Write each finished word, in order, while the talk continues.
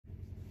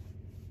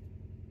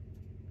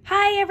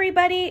Hi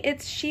everybody,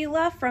 it's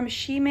Sheila from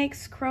She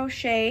Makes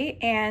Crochet,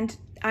 and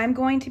I'm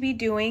going to be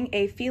doing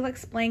a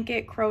Felix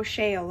Blanket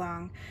Crochet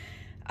Along.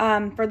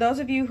 For those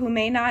of you who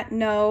may not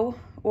know,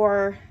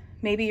 or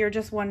maybe you're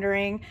just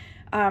wondering,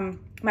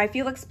 my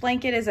Felix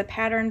Blanket is a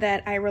pattern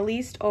that I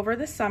released over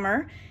the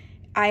summer.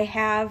 I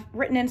have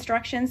written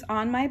instructions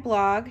on my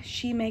blog,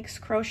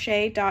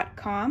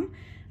 shemakescrochet.com.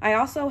 I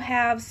also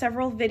have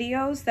several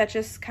videos that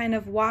just kind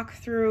of walk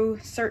through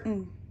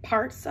certain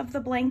parts of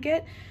the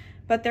blanket,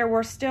 but there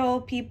were still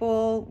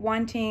people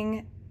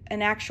wanting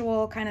an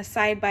actual kind of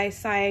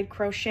side-by-side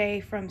crochet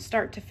from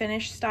start to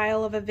finish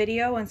style of a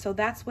video, and so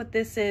that's what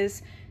this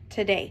is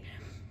today.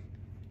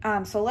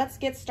 So let's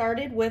get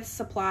started with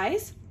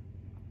supplies.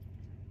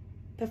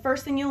 The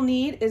first thing you'll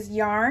need is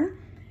yarn.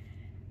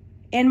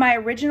 In my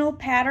original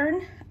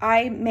pattern,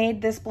 I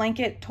made this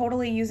blanket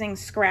totally using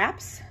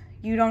scraps.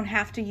 You don't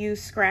have to use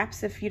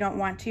scraps if you don't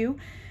want to.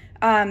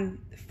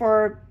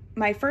 For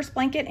my first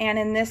blanket and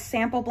in this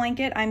sample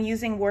blanket, I'm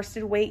using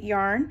worsted weight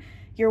yarn.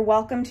 You're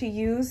welcome to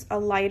use a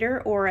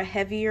lighter or a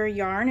heavier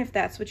yarn if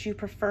that's what you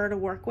prefer to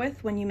work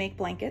with when you make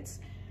blankets.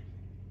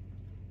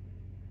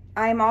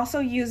 I'm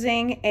also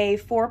using a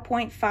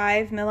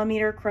 4.5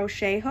 millimeter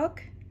crochet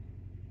hook.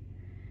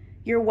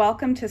 You're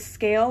welcome to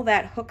scale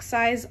that hook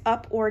size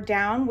up or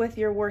down with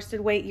your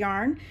worsted weight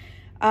yarn.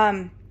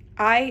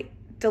 I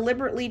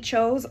deliberately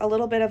chose a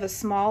little bit of a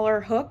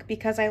smaller hook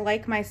because I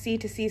like my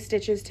C2C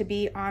stitches to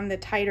be on the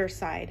tighter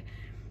side.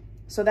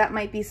 So that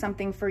might be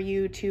something for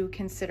you to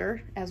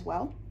consider as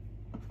well.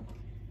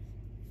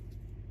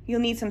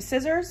 You'll need some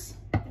scissors,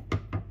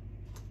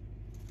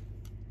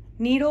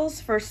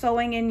 needles for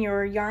sewing in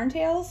your yarn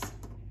tails.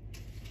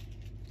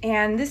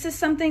 And this is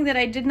something that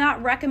I did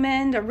not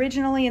recommend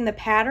originally in the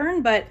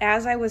pattern, but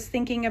as I was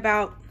thinking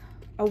about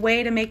a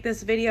way to make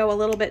this video a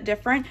little bit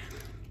different,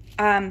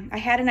 I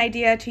had an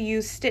idea to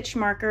use stitch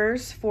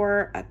markers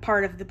for a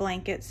part of the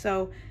blanket.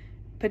 So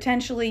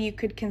potentially you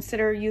could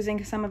consider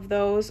using some of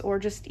those, or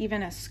just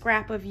even a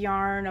scrap of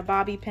yarn, a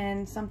bobby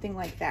pin, something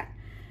like that.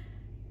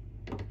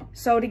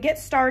 So to get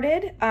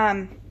started,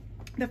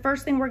 the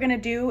first thing we're gonna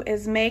do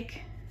is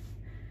make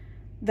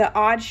the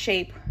odd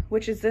shape,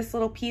 which is this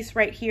little piece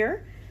right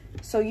here.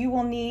 So you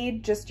will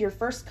need just your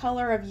first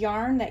color of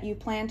yarn that you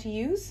plan to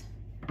use,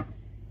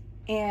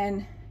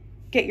 and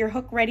get your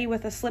hook ready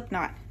with a slip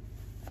knot.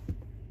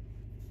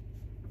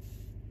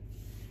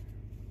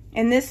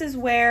 And this is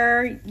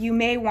where you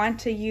may want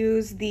to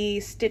use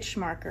the stitch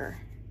marker.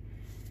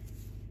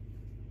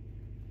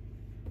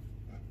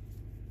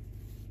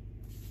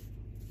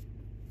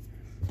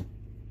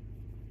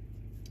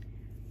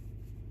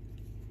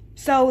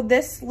 So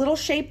this little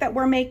shape that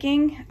we're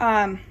making,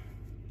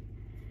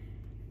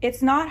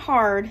 it's not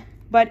hard,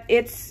 but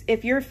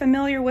if you're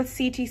familiar with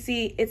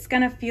CTC, it's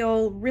gonna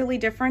feel really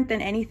different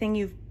than anything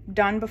you've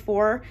done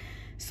before.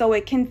 So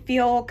it can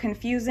feel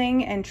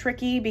confusing and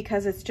tricky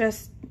because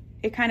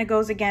it kind of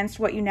goes against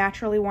what you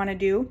naturally want to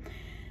do.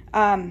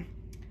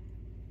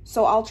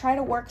 So I'll try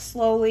to work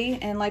slowly,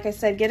 and like I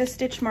said, get a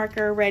stitch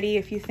marker ready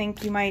if you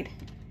think you might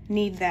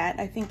need that.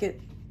 I think it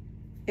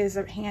is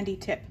a handy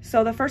tip.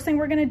 So the first thing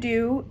we're going to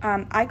do,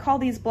 I call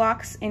these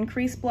blocks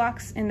increase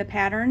blocks in the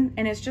pattern,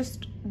 and it's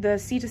just the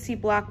C2C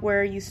block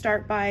where you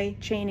start by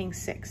chaining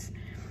 6.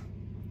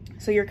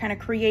 So you're kind of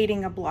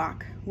creating a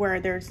block where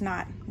there's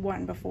not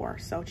one before.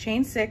 So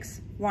chain 6,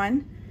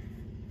 1,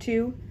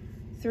 2,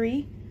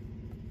 3,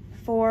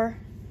 4,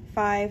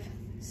 5,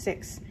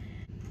 6.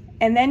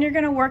 And then you're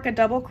going to work a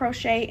double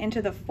crochet into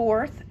the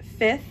 4th,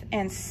 5th,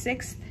 and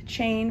 6th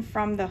chain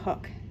from the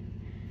hook.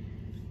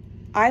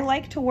 I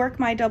like to work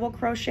my double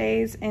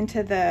crochets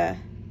into the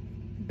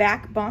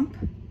back bump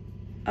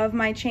of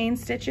my chain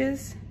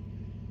stitches.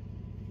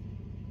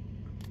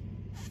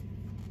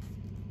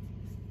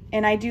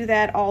 And I do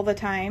that all the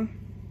time,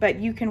 but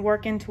you can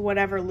work into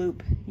whatever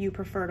loop you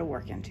prefer to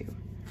work into.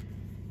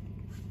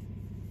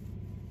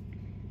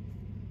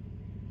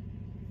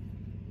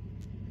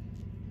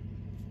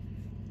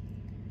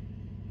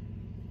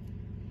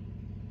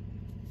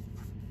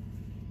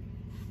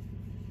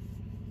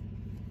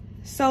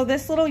 So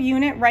this little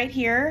unit right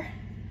here,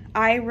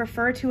 I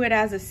refer to it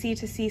as a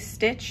C2C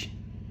stitch.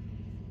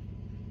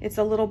 It's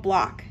a little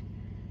block.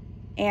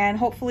 And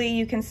hopefully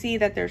you can see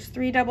that there's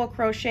 3 double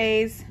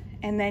crochets,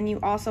 and then you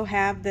also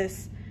have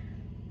this,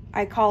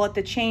 I call it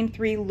the chain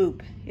 3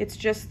 loop. It's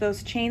just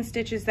those chain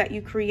stitches that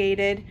you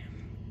created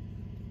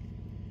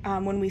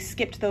when we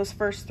skipped those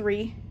first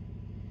 3.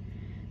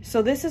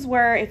 So this is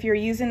where, if you're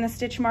using the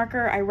stitch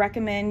marker, I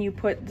recommend you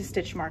put the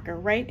stitch marker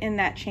right in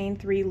that chain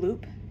 3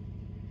 loop,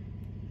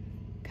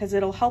 because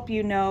it'll help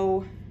you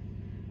know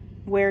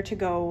where to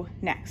go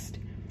next.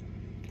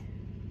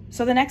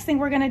 So the next thing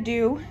we're going to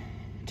do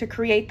to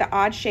create the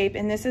odd shape,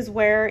 and this is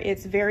where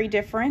it's very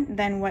different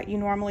than what you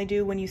normally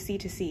do when you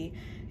C2C,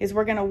 is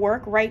we're going to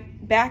work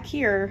right back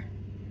here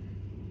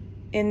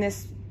in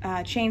this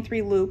chain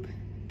 3 loop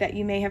that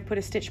you may have put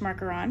a stitch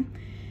marker on.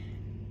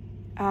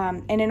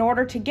 And in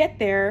order to get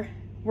there,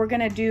 we're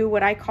going to do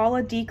what I call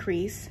a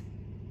decrease.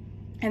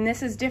 And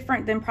this is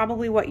different than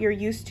probably what you're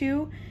used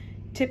to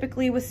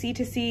Typically with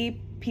C2C,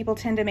 people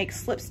tend to make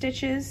slip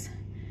stitches.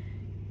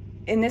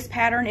 In this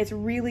pattern, it's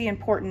really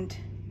important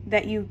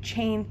that you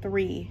chain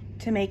 3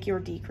 to make your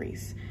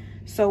decrease.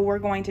 So we're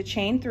going to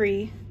chain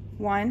 3,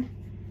 1,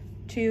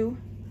 2,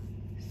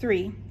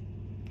 3,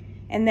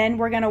 and then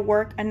we're going to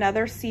work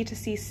another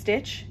C2C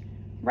stitch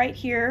right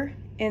here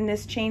in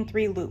this chain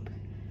 3 loop.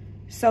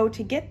 So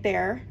to get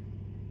there,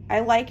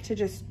 I like to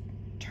just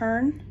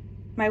turn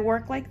my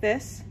work like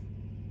this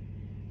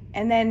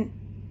and then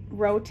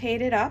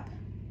rotate it up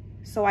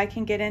so I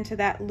can get into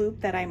that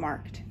loop that I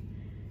marked.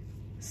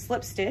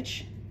 Slip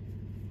stitch,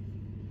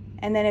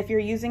 and then if you're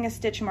using a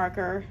stitch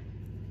marker,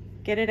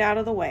 get it out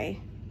of the way.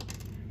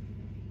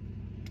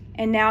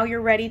 And now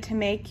you're ready to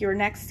make your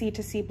next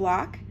C2C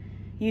block.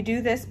 You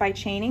do this by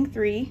chaining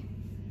 3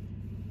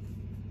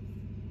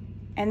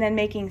 and then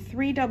making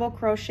 3 double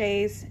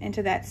crochets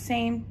into that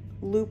same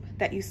loop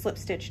that you slip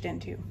stitched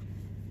into.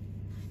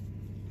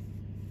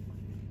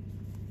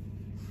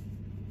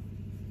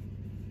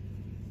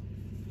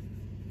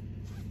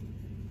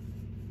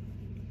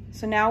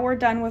 So now we're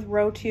done with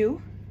row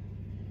 2,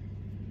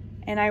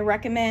 and I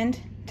recommend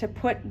to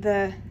put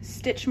the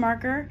stitch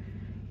marker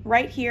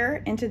right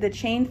here into the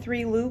chain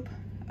 3 loop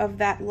of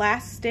that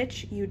last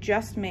stitch you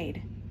just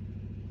made.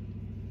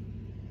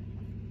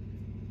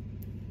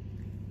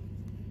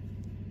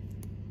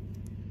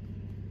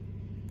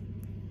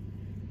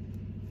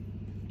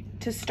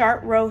 To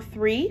start row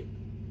 3,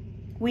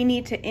 we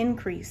need to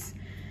increase.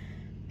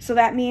 So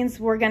that means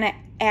we're going to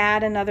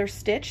add another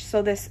stitch.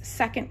 So this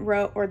second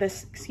row, or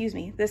this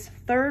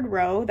third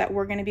row that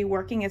we're going to be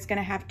working is going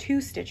to have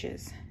 2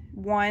 stitches.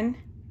 One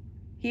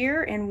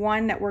here and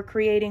one that we're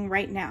creating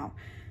right now.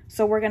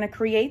 So we're going to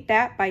create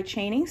that by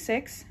chaining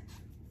 6.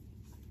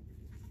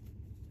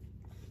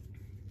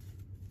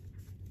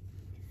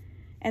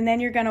 And then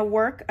you're going to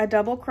work a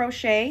double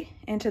crochet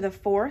into the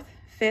 4th,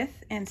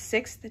 5th, and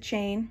 6th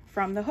chain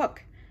from the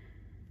hook,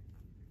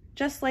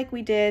 just like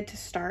we did to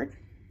start.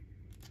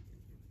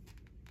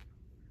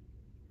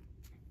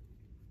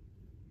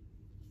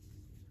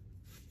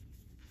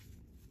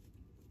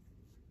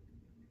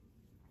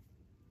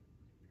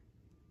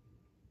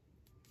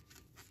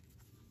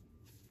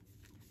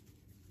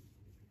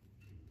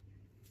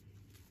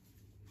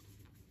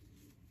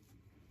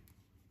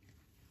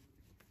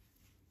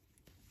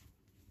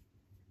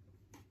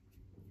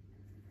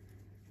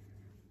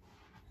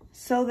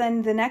 So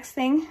then the next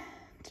thing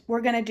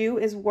we're going to do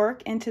is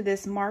work into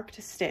this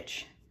marked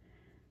stitch.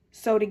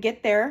 So to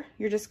get there,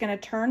 you're just going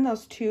to turn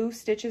those 2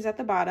 stitches at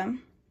the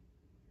bottom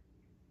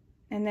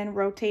and then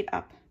rotate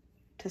up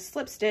to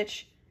slip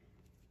stitch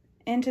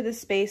into the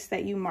space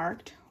that you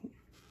marked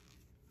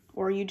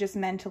or you just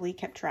mentally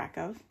kept track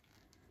of.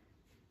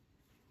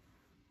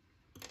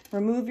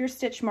 Remove your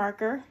stitch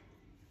marker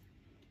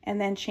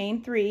and then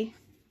chain 3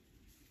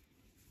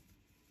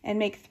 and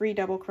make 3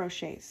 double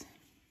crochets.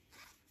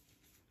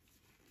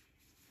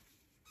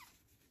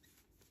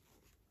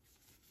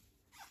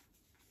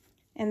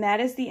 And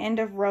that is the end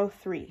of row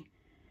 3.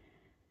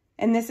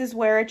 And this is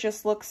where it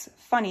just looks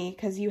funny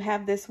because you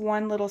have this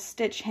one little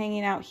stitch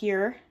hanging out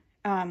here,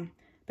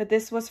 but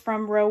this was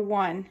from row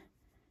 1,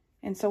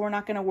 and so we're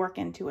not going to work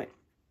into it.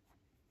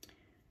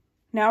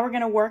 Now we're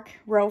going to work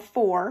row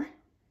 4.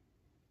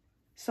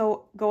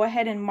 So go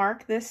ahead and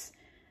mark this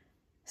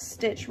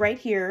stitch right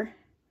here,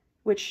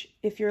 which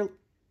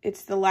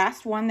it's the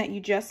last one that you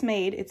just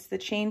made. It's the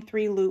chain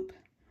 3 loop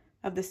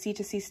of the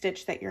C2C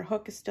stitch that your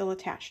hook is still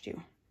attached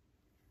to.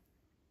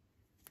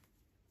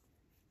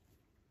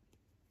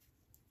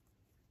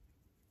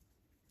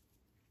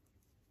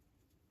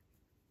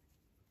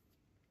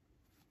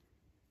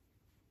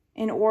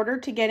 In order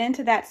to get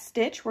into that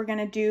stitch, we're going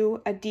to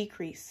do a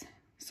decrease.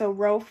 So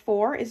row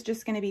 4 is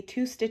just going to be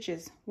 2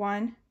 stitches,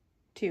 1,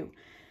 2.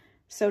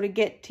 So to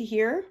get to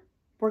here,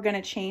 we're going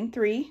to chain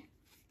 3.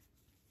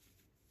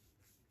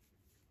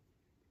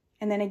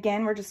 And then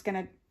again, we're just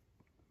going to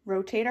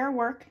rotate our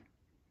work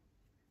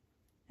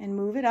and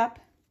move it up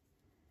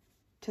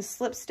to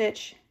slip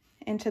stitch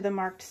into the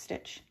marked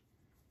stitch.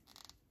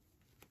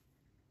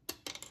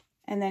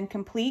 And then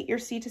complete your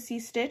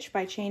C2C stitch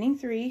by chaining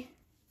 3.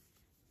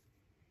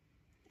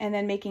 And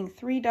then making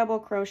 3 double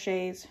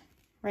crochets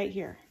right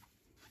here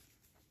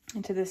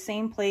into the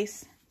same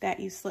place that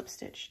you slip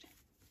stitched.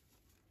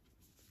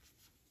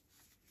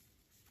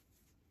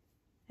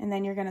 And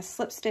then you're going to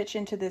slip stitch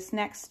into this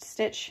next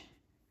stitch,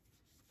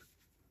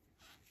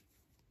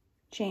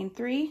 chain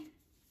 3,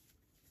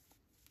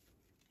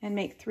 and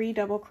make 3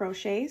 double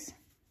crochets.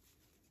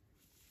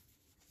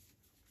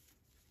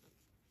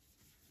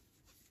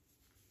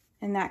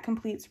 And that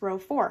completes row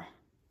 4.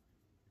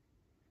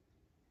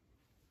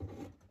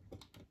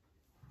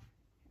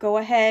 Go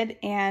ahead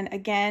and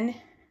again,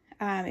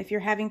 if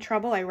you're having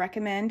trouble, I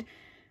recommend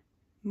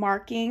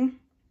marking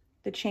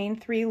the chain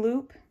 3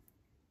 loop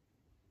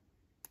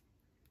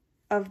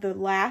of the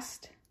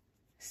last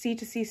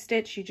C2C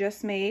stitch you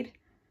just made,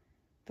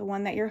 the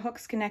one that your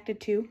hook's connected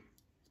to.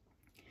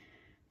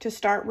 To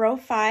start row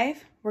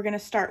 5, we're going to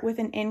start with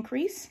an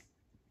increase.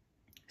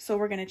 So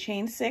we're going to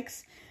chain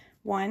 6.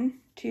 1,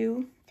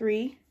 2,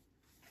 3,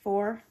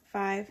 4,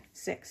 5,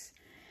 6.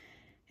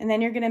 And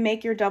then you're going to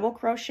make your double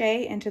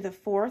crochet into the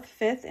 4th,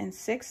 5th, and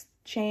 6th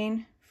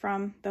chain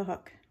from the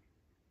hook.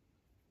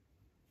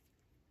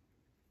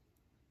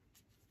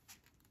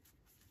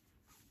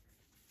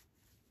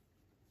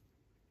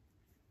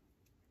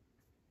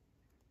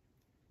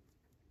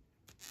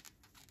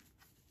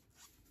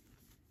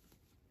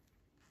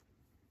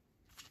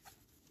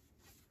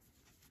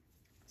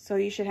 So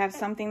you should have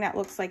something that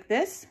looks like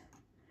this.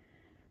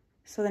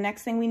 So the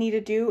next thing we need to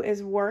do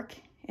is work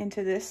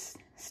into this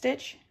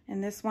stitch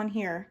and this one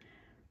here.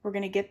 We're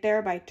going to get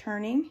there by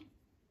turning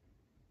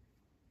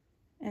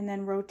and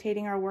then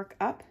rotating our work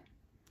up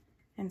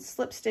and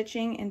slip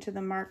stitching into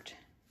the marked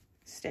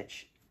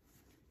stitch.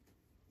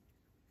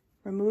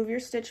 Remove your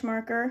stitch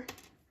marker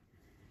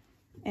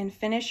and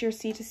finish your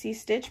C2C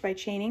stitch by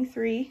chaining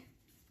 3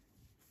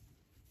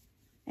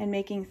 and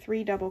making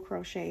 3 double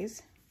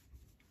crochets.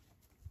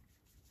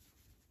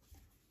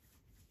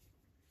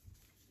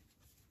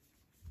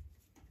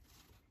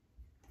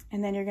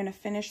 And then you're going to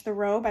finish the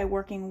row by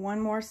working one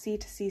more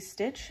C2C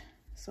stitch.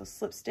 So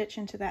slip stitch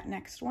into that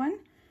next one,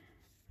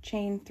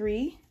 chain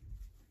 3,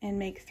 and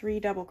make 3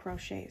 double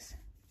crochets.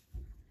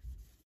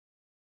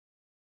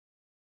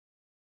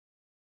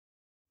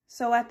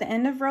 So at the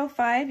end of row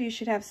 5, you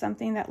should have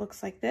something that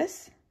looks like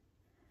this.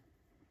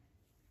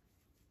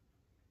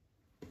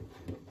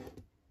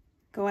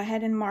 Go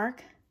ahead and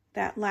mark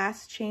that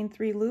last chain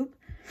 3 loop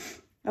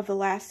of the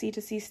last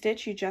C2C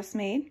stitch you just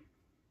made.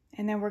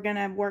 And then we're going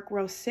to work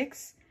row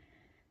 6,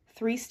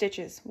 3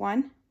 stitches,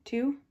 1,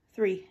 2,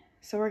 3.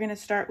 So we're going to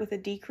start with a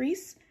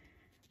decrease,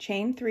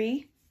 chain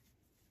 3,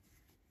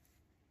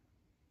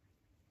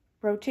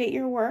 rotate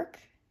your work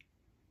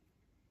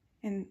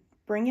and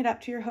bring it up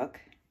to your hook,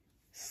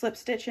 slip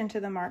stitch into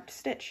the marked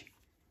stitch.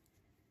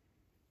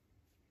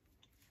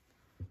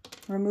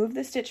 Remove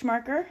the stitch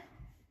marker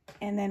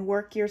and then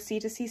work your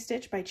C2C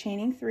stitch by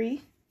chaining 3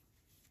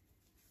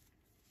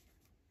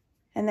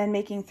 and then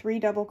making 3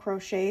 double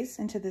crochets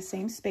into the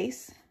same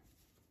space.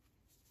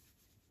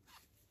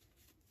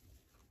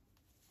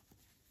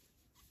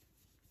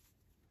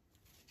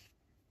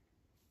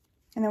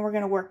 And then we're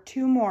going to work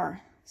 2 more.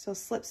 So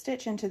slip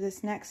stitch into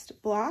this next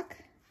block,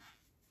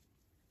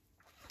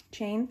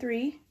 chain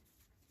 3,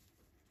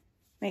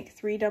 make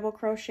 3 double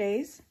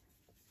crochets,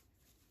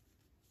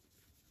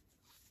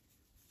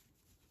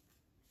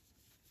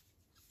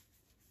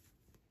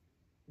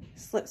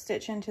 slip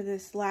stitch into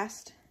this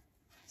last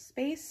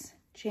space,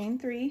 chain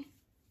 3,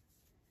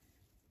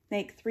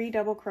 make 3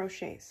 double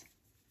crochets.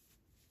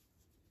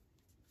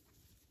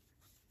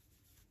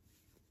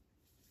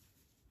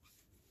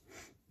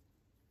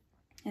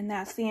 And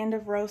that's the end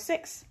of row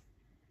 6.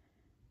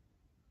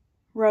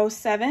 Row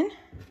 7,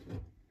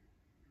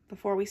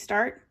 before we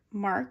start,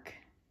 mark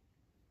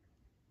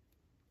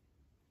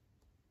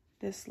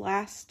this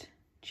last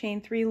chain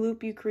 3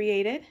 loop you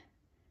created.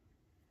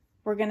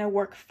 We're going to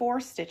work 4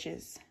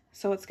 stitches.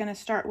 So it's going to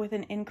start with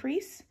an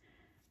increase.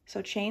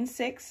 So chain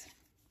 6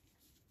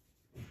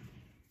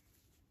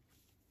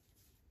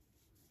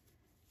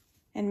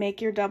 and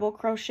make your double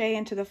crochet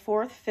into the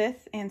 4th,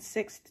 5th, and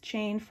 6th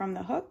chain from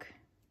the hook.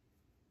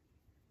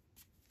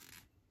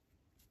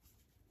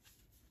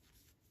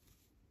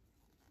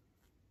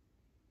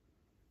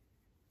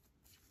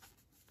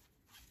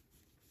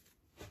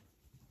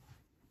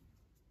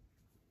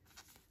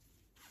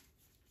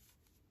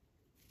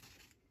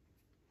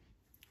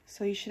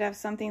 So you should have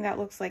something that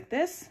looks like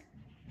this.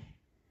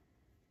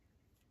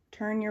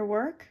 Turn your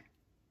work,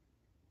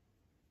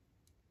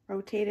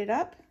 rotate it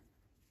up,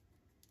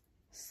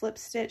 slip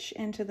stitch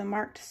into the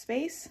marked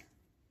space,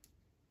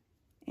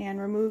 and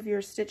remove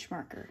your stitch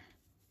marker.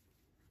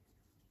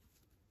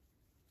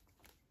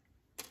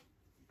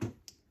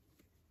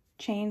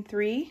 Chain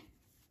 3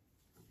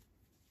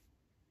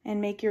 and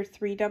make your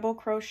 3 double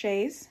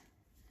crochets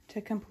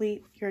to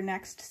complete your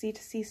next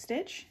C2C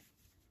stitch.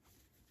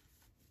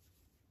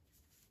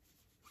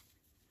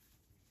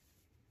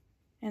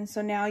 And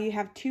so now you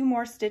have 2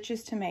 more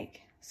stitches to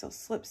make. So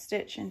slip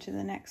stitch into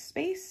the next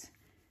space,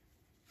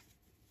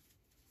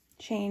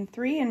 chain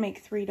 3 and make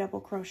 3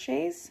 double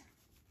crochets.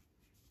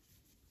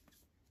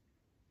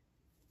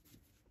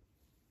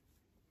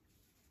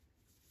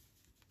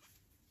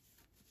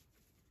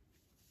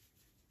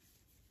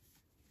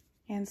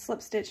 And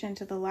slip stitch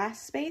into the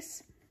last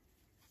space,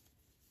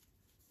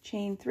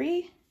 chain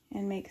 3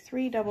 and make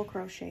 3 double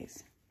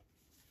crochets.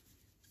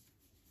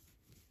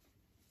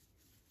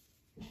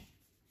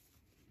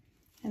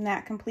 And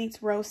that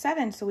completes row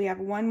 7, so we have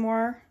 1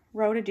 more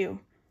row to do.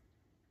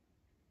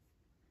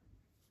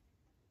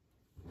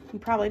 You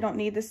probably don't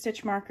need the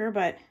stitch marker,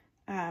 but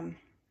if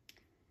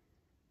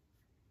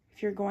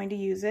you're going to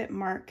use it,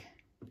 mark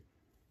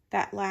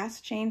that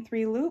last chain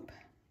 3 loop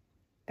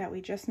that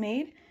we just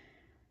made.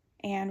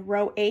 And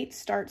row 8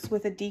 starts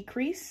with a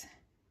decrease,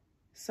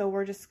 so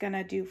we're just going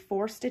to do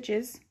 4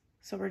 stitches.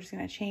 So we're just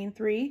going to chain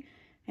 3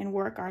 and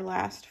work our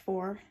last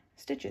 4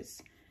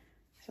 stitches.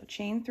 So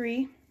chain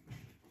 3,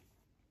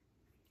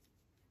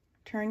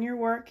 turn your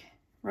work,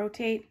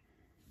 rotate,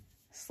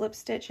 slip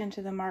stitch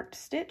into the marked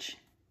stitch,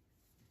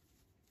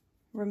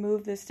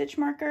 remove the stitch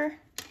marker,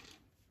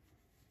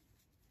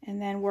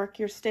 and then work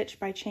your stitch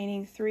by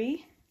chaining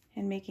 3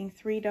 and making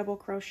 3 double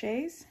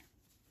crochets.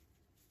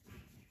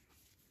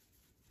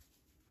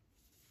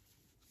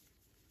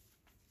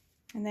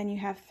 And then you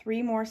have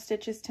 3 more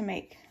stitches to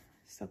make.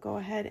 So go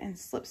ahead and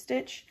slip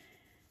stitch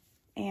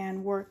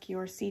and work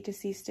your C to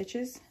C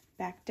stitches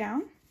back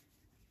down.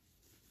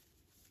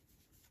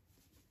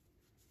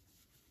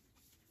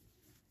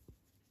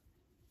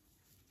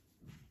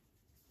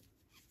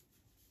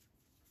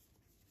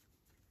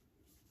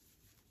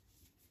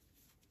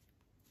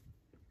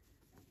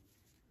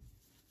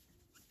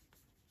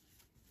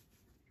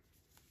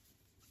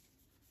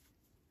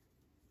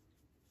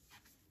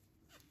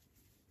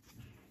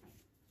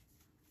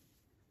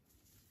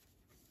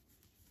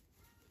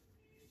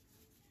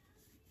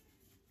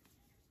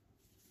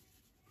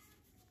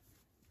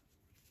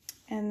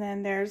 And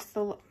then there's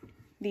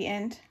the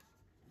end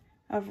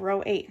of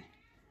row 8.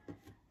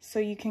 So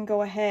you can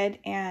go ahead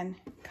and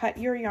cut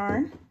your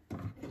yarn.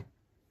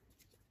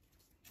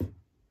 The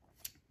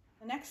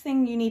next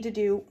thing you need to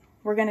do,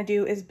 we're going to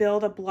do, is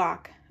build a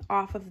block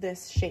off of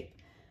this shape.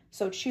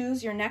 So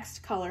choose your next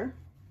color.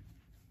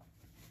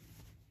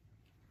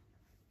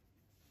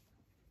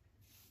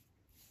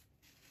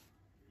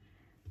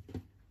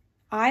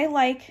 I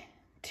like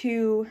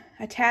to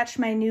attach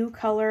my new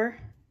color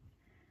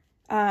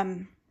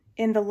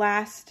in the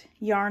last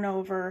yarn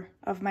over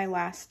of my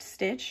last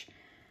stitch.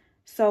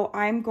 So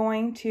I'm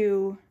going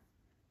to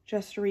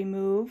just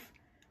remove,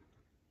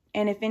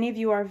 and if any of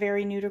you are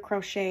very new to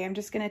crochet, I'm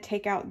just going to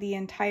take out the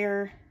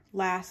entire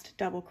last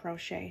double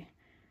crochet.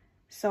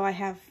 So I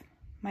have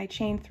my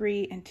chain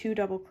 3 and 2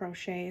 double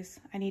crochets.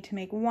 I need to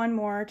make 1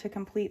 more to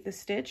complete the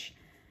stitch.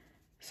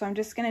 So I'm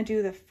just going to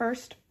do the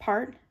first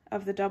part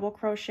of the double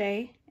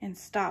crochet and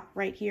stop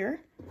right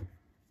here,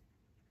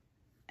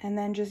 and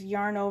then just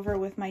yarn over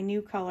with my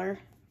new color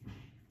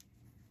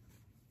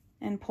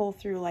and pull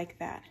through like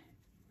that.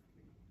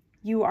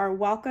 You are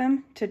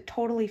welcome to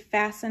totally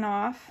fasten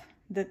off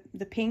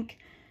the pink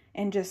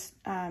and just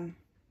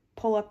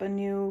pull up a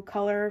new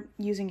color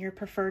using your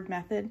preferred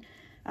method,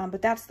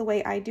 but that's the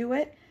way I do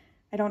it.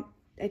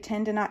 I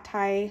tend to not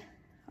tie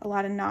a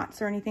lot of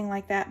knots or anything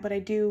like that, but I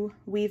do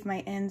weave my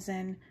ends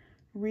in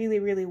really,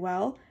 really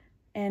well,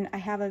 and I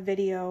have a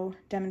video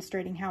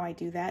demonstrating how I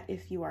do that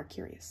if you are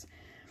curious.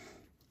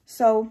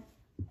 So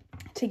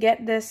to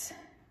get this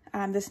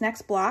this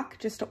next block,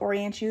 just to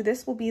orient you,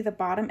 this will be the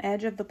bottom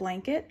edge of the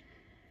blanket.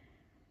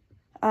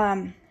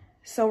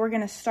 So we're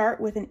going to start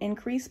with an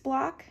increase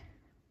block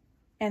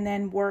and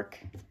then work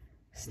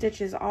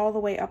stitches all the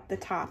way up the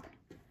top.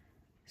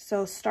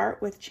 So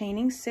start with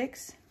chaining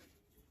 6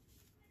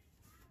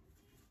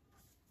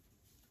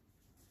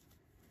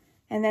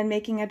 and then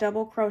making a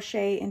double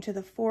crochet into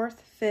the 4th,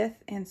 5th,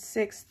 and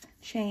 6th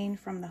chain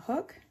from the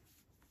hook.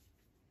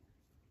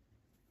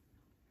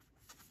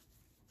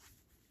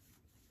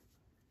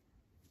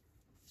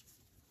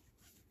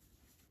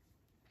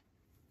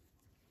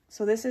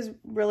 So this is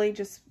really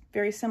just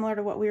very similar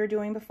to what we were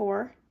doing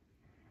before.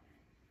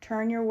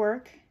 Turn your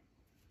work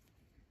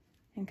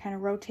and kind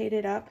of rotate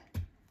it up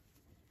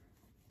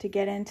to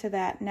get into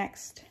that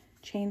next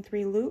chain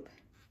 3 loop,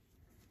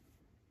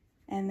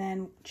 and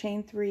then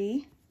chain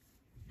 3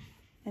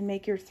 and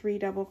make your 3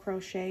 double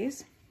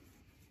crochets.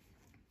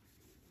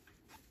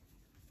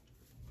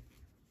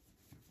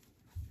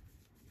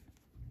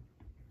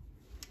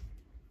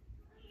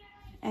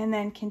 And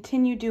then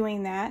continue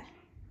doing that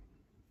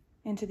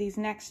into these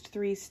next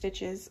 3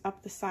 stitches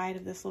up the side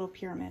of this little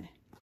pyramid.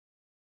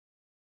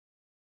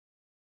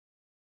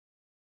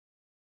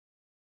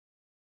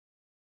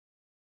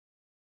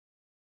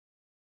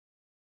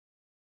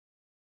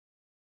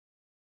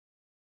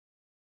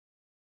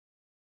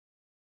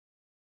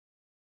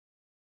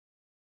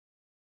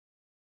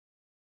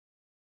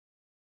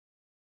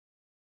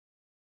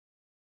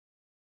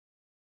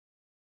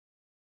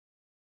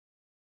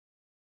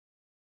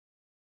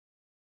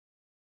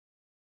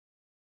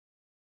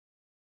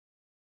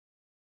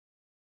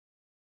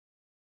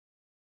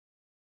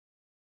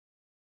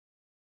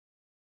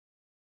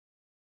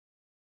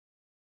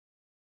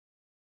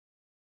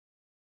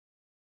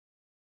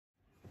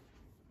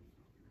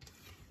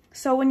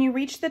 So when you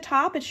reach the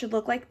top, it should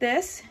look like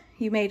this.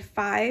 You made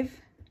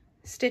 5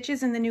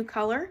 stitches in the new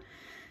color.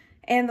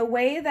 And the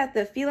way that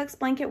the Felix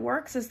blanket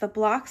works is the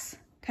blocks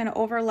kind of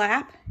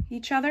overlap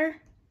each other.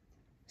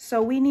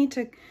 So we need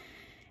to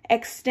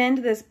extend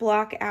this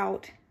block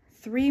out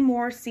 3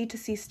 more C to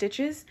C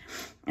stitches.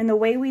 And the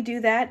way we do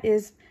that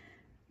is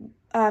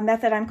a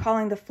method I'm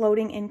calling the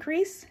floating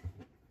increase.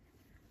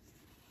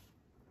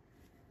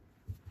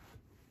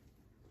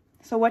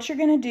 So what you're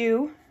going to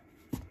do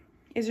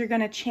is you're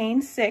going to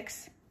chain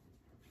 6,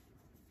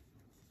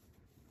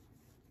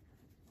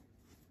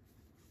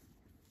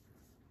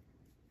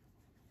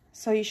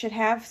 so you should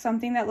have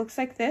something that looks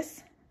like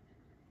this,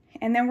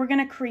 and then we're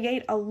going to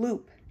create a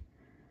loop.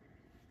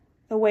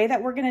 The way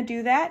that we're going to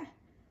do that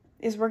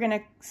is we're going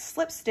to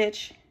slip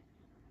stitch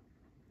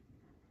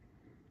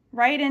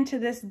right into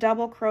this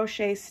double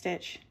crochet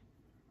stitch.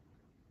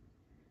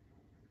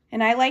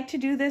 And I like to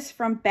do this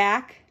from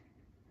back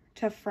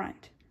to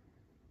front.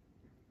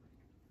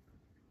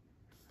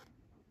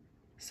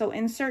 So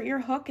insert your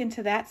hook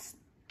into that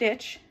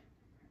stitch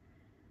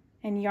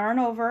and yarn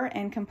over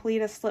and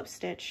complete a slip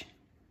stitch.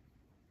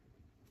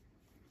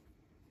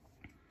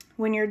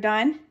 When you're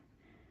done,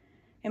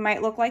 it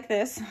might look like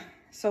this.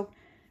 So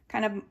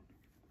kind of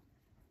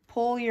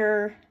pull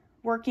your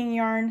working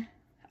yarn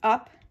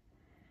up,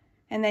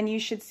 and then you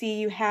should see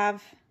you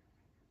have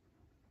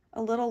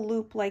a little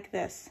loop like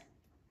this.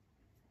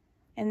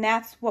 And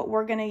that's what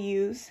we're going to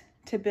use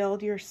to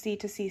build your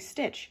C2C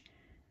stitch.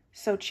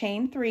 So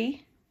chain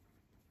 3,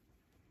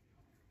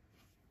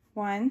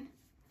 1,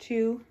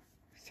 2,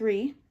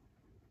 3,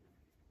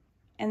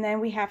 and then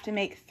we have to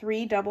make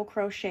 3 double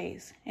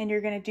crochets, and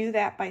you're going to do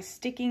that by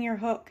sticking your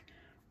hook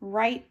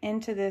right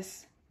into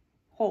this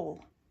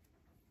hole.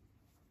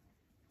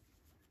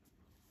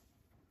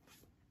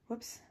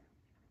 Whoops.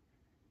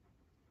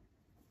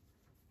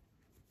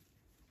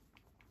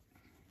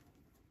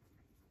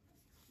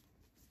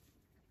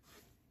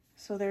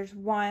 So there's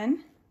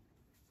 1,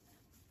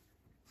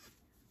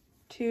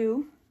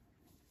 2,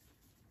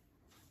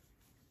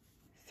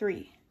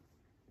 3.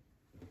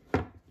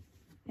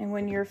 And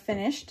when you're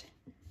finished,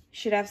 you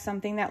should have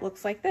something that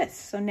looks like this.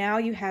 So now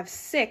you have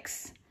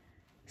 6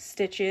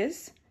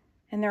 stitches,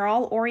 and they're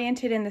all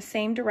oriented in the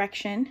same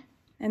direction.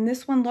 And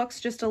this one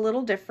looks just a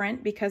little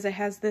different because it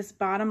has this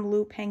bottom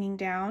loop hanging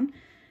down.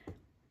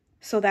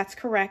 So that's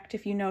correct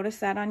if you notice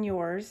that on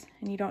yours,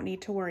 and you don't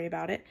need to worry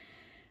about it.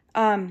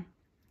 I'm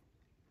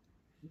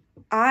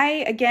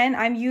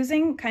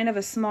using kind of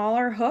a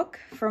smaller hook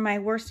for my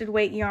worsted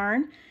weight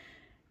yarn.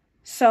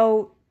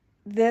 So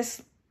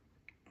this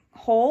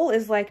hole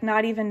is like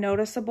not even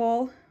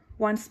noticeable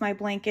once my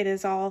blanket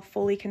is all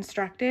fully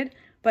constructed.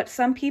 But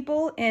some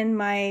people in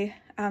my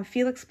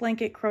Felix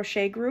Blanket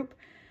Crochet group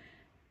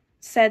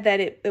said that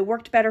it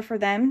worked better for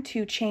them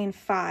to chain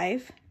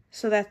 5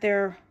 so that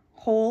their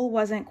hole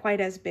wasn't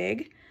quite as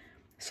big.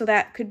 So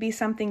that could be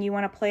something you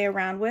want to play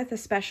around with,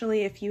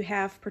 especially if you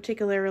have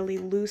particularly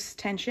loose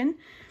tension.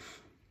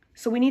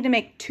 So we need to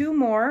make 2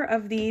 more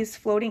of these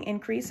floating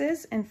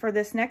increases, and for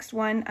this next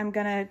one I'm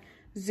going to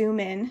zoom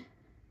in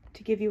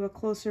to give you a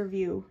closer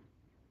view.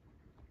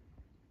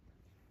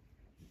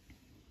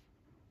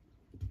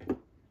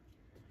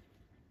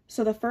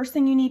 So the first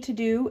thing you need to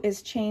do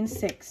is chain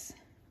 6.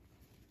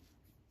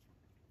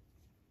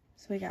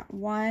 So we got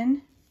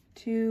 1,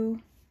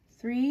 2,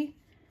 3,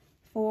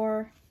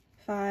 4,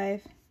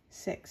 5,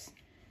 6.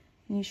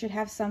 And you should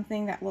have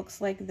something that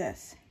looks like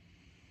this.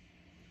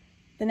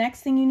 The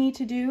next thing you need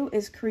to do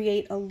is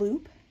create a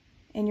loop,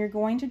 and you're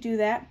going to do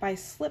that by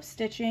slip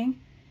stitching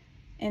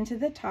into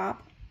the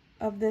top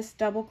of this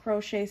double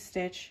crochet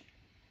stitch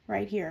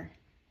right here.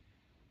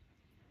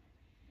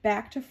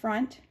 Back to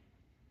front,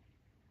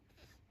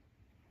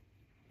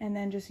 and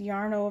then just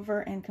yarn over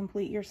and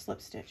complete your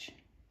slip stitch.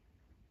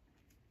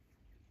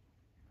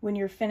 When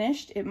you're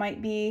finished, it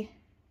might be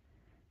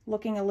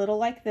looking a little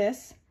like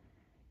this.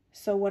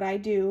 So what I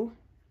do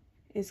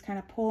is kind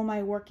of pull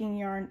my working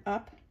yarn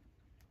up,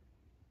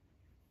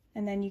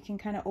 and then you can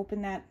kind of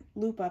open that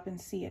loop up and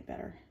see it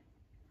better.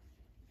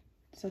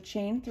 So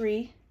chain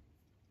 3,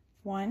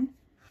 1,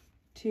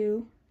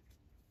 2,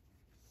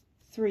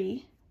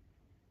 3,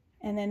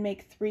 and then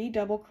make 3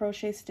 double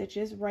crochet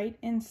stitches right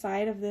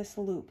inside of this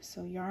loop.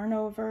 So yarn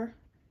over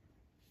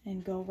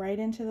and go right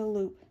into the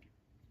loop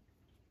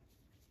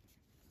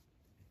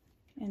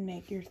and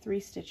make your 3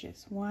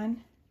 stitches.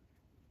 1,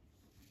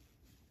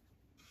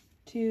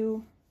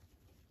 2,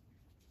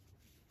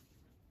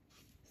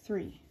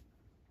 3.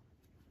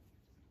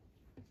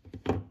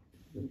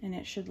 And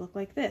it should look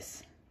like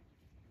this.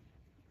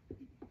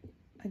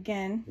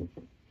 Again,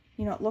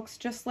 you know, it looks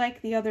just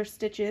like the other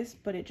stitches,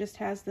 but it just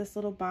has this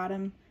little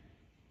bottom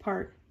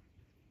part.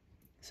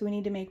 So we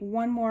need to make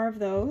 1 more of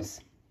those,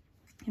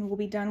 and we'll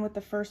be done with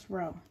the first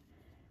row.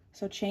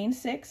 So chain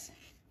 6,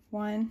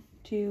 1,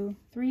 2,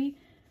 3,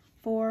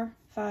 4,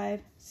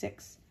 5,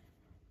 6.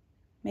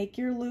 Make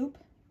your loop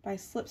by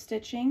slip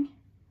stitching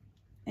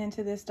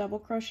into this double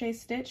crochet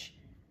stitch,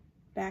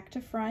 back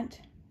to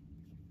front,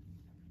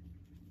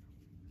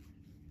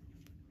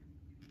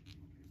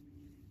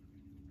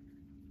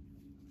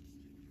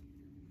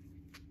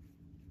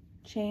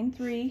 chain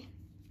 3,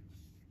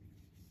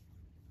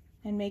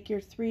 and make your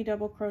 3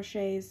 double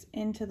crochets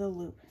into the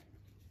loop.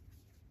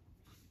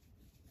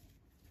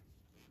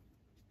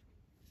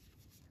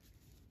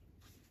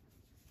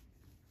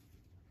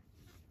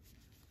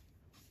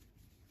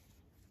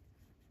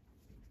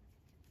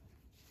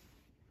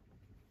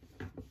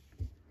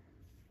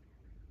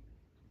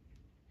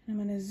 I'm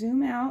going to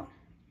zoom out,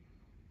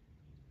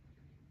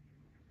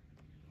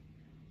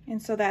 and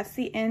so that's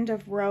the end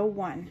of row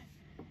 1.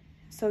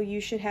 So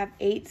you should have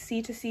 8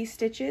 C2C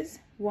stitches.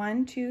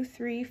 1, 2,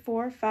 3,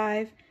 4,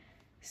 5,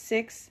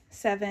 6,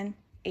 7,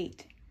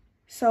 8.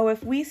 So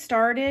if we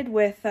started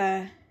with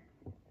an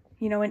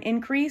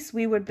increase,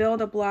 we would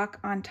build a block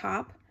on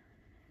top,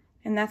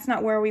 And that's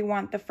not where we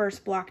want the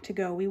first block to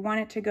go. We want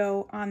it to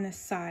go on this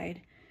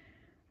side.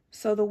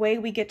 So the way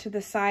we get to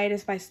the side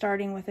is by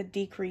starting with a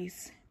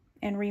decrease.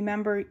 And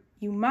remember,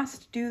 you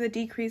must do the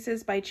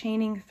decreases by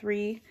chaining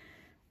 3.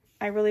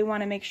 I really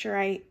want to make sure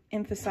I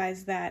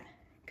emphasize that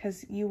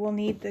because you will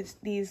need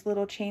these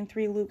little chain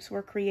 3 loops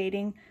we're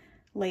creating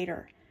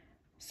later.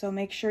 So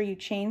make sure you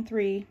chain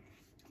 3,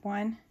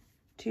 1,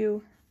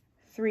 2,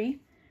 3,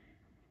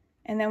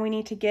 and then we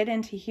need to get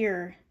into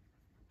here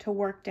to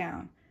work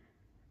down.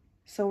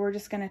 So we're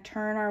just going to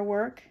turn our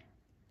work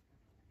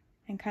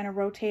and kind of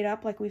rotate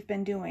up like we've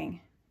been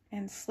doing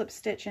and slip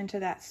stitch into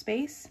that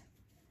space,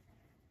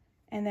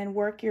 and then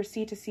work your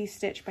C to C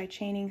stitch by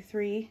chaining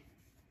 3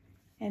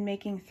 and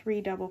making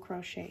 3 double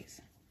crochets.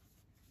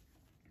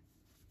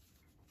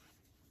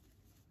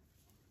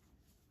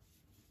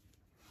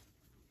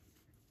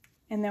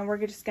 And then we're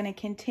just going to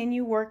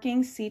continue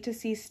working C to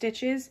C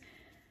stitches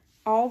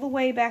all the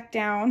way back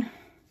down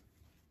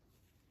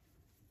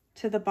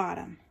to the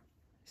bottom.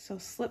 So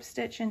slip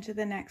stitch into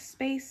the next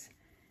space,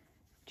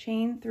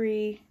 chain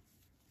 3,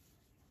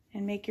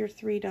 and make your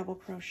 3 double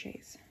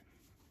crochets.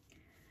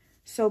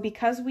 So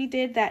because we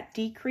did that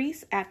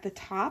decrease at the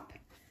top,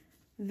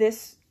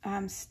 this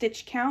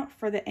stitch count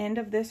for the end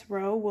of this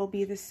row will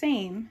be the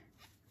same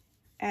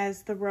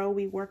as the row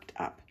we worked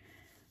up.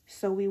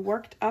 So we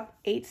worked up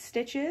 8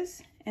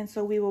 stitches, and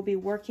so we will be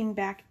working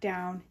back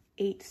down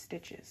 8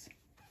 stitches.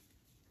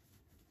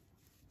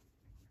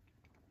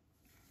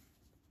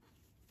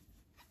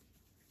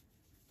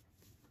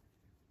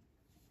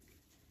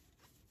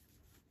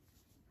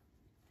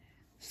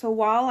 So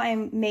while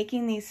I'm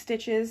making these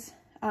stitches,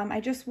 I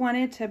just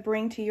wanted to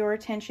bring to your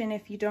attention,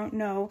 if you don't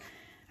know,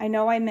 I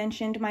know I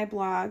mentioned my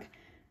blog.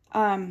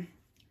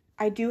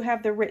 I do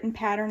have the written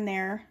pattern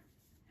there.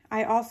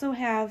 I also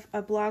have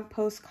a blog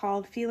post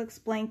called Felix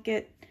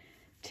Blanket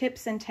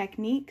Tips and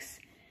Techniques,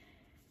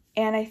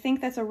 and I think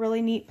that's a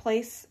really neat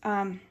place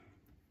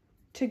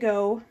to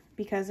go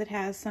because it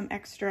has some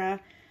extra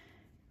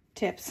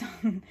tips.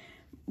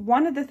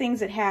 One of the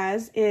things it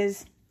has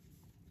is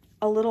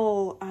a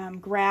little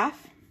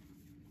graph,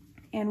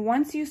 and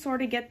once you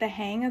sort of get the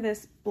hang of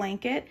this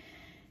blanket,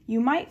 you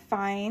might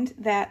find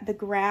that the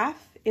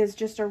graph is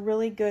just a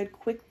really good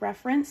quick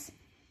reference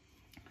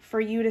for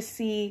you to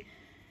see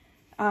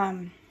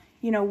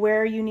you know,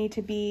 where you need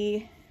to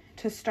be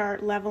to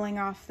start leveling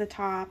off the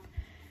top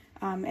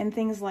and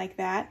things like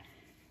that.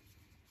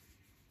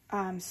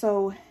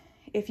 So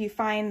if you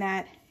find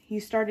that you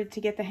started to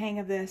get the hang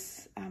of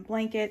this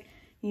blanket,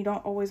 you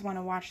don't always want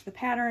to watch the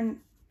pattern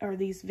or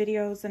these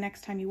videos the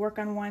next time you work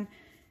on one.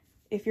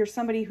 If you're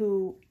somebody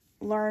who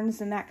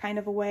learns in that kind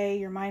of a way,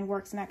 your mind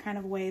works in that kind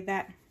of a way,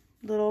 that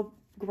little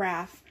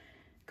graph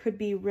could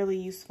be really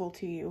useful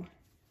to you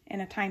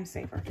and a time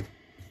saver.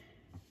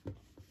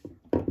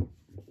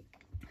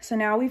 So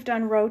now we've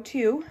done row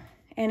 2,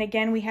 and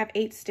again we have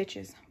 8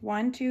 stitches.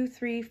 1, 2,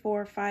 3,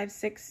 4, 5,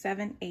 6,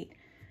 7, 8.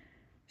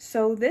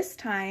 So this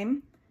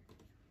time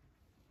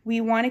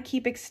we want to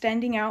keep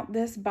extending out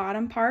this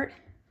bottom part.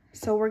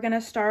 So we're going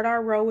to start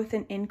our row with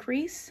an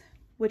increase,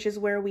 which is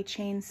where we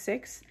chain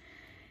 6.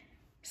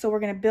 So we're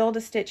going to build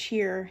a stitch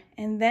here,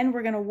 and then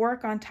we're going to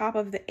work on top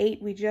of the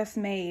 8 we just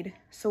made.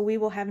 So we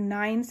will have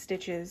 9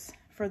 stitches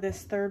for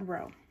this third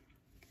row.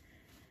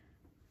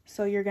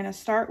 So you're going to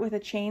start with a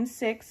chain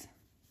 6,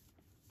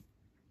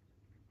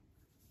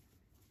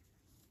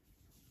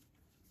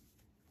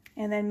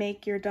 and then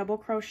make your double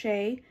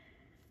crochet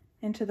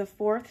into the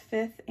 4th,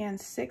 5th, and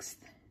 6th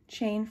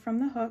chain from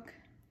the hook.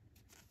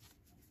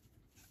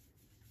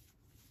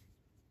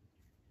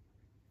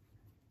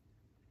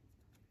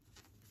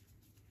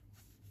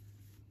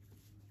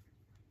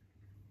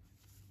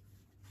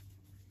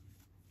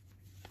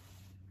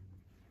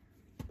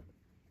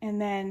 And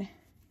then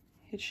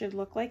it should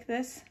look like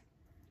this.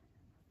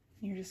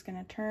 You're just going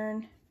to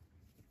turn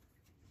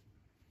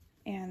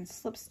and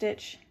slip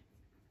stitch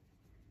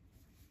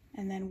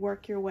and then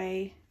work your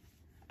way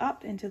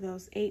up into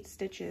those 8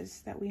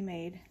 stitches that we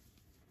made.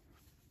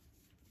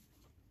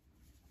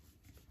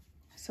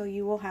 So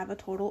you will have a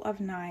total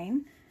of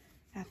 9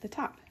 at the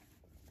top.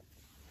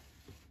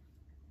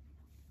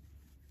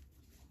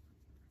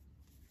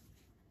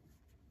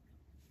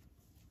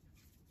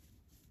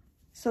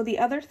 So the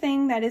other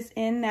thing that is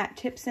in that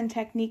Tips and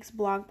Techniques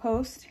blog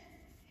post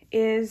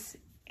is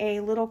a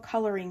little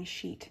coloring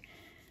sheet.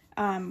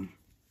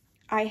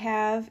 I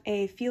have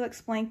a Felix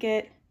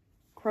Blanket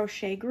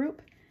crochet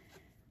group,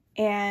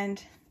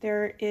 and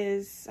there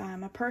is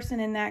a person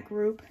in that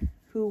group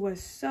who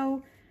was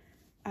so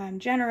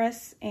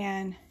generous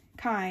and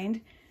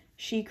kind.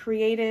 She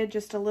created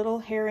just a little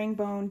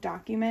herringbone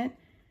document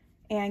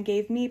and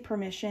gave me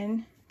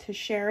permission to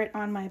share it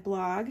on my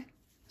blog.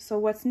 So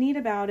what's neat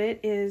about it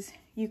is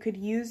you could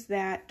use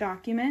that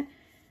document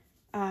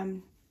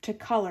to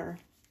color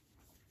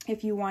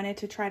if you wanted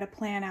to try to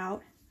plan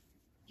out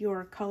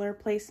your color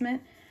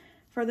placement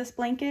for this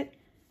blanket.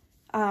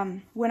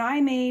 When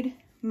I made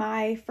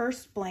my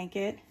first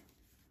blanket,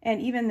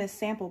 and even this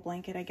sample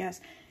blanket, I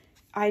guess,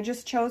 I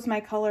just chose my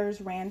colors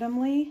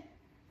randomly.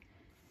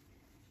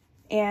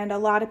 And a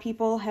lot of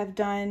people have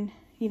done,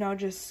 you know,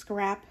 just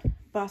scrap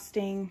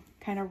busting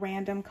kind of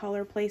random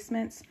color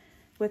placements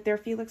with their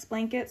Felix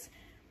blankets.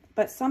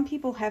 But some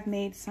people have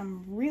made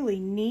some really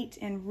neat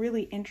and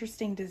really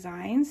interesting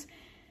designs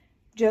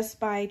just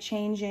by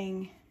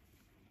changing,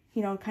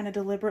 you know, kind of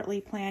deliberately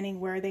planning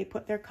where they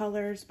put their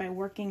colors by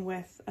working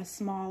with a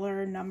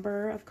smaller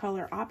number of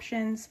color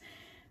options.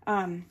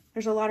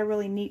 There's a lot of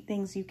really neat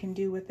things you can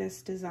do with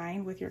this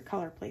design with your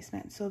color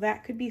placement. So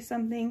that could be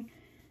something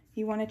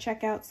you want to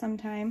check out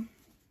sometime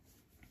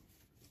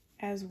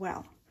as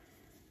well.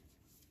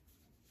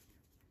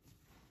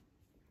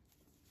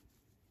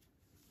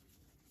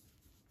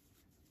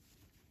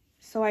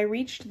 So I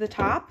reached the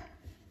top,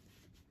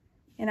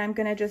 and I'm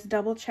going to just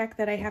double check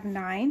that I have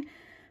 9.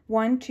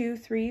 1, 2,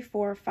 3,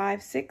 4,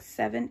 5, 6,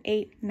 7,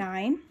 8,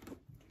 9.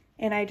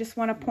 And I just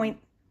want to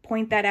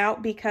point that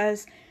out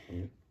because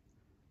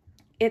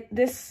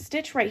this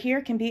stitch right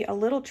here can be a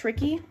little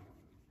tricky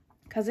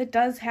because it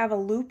does have a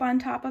loop on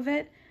top of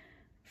it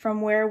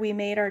from where we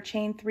made our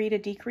chain 3 to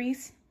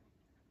decrease.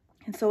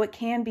 And so it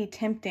can be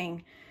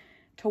tempting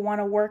to want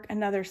to work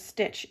another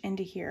stitch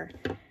into here.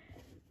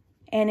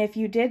 And if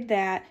you did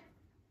that,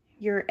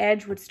 your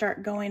edge would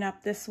start going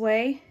up this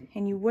way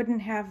and you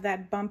wouldn't have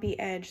that bumpy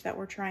edge that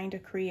we're trying to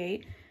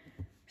create.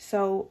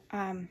 So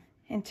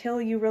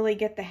until you really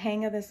get the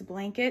hang of this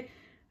blanket,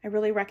 I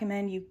really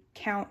recommend you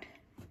count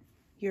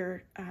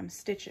your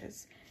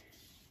stitches.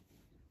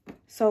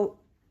 So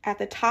at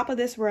the top of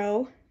this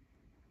row,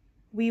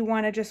 we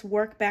want to just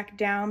work back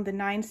down the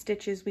 9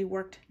 stitches we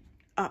worked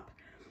up.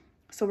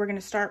 So we're going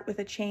to start with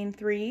a chain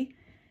 3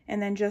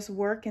 and then just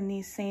work in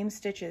these same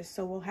stitches.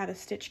 So we'll have a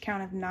stitch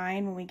count of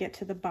 9 when we get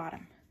to the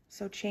bottom.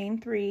 So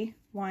chain 3,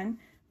 1,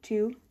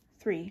 2,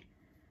 3.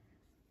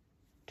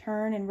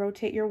 Turn and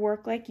rotate your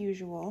work like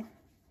usual.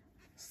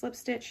 Slip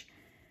stitch,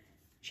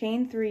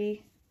 chain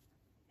 3,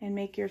 and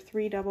make your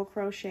 3 double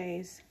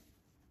crochets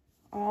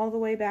all the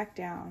way back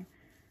down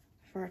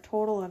for a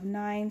total of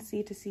 9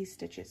 C to C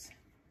stitches.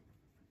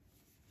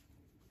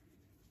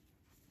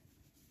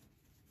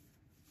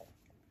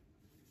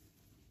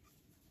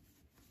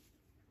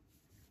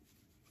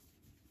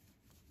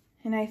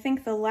 And I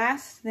think the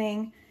last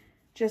thing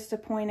just to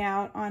point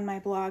out on my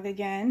blog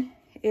again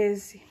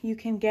is you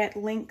can get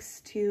links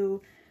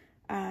to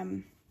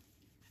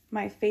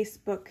my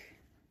Facebook,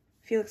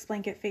 Felix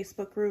Blanket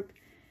Facebook group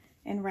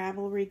and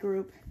Ravelry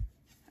group.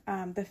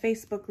 The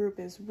Facebook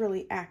group is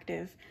really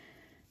active.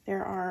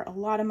 There are a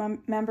lot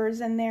of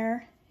members in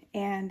there,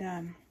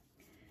 and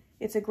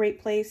it's a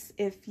great place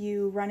if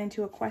you run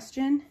into a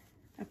question,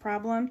 a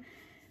problem.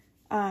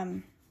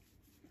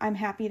 I'm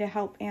happy to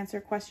help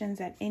answer questions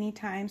at any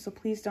time, so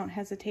please don't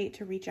hesitate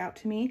to reach out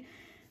to me.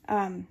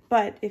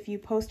 But if you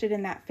post it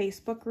in that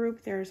Facebook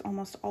group, there's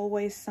almost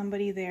always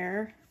somebody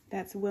there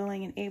that's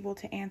willing and able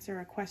to answer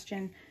a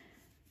question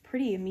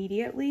pretty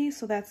immediately.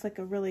 So that's like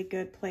a really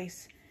good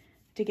place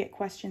to get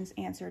questions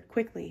answered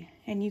quickly.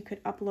 And you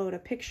could upload a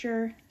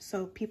picture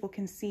so people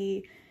can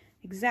see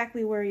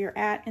exactly where you're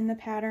at in the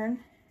pattern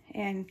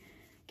and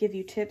give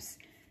you tips.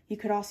 You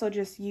could also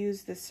just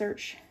use the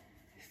search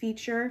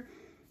feature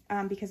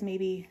because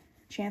maybe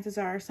chances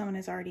are someone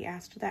has already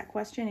asked that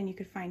question and you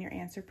could find your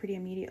answer pretty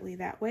immediately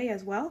that way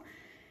as well.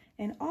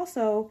 And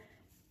also,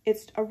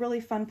 it's a really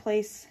fun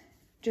place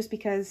just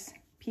because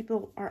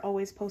people are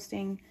always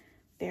posting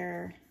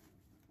their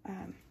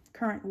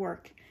current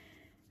work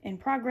in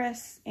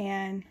progress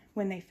and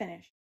when they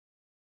finish.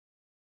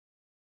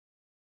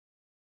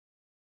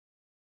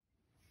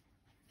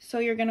 So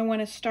you're going to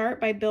want to start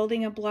by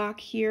building a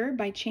block here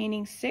by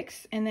chaining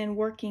 6 and then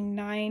working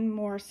 9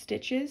 more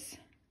stitches.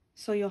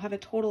 So you'll have a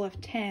total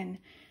of 10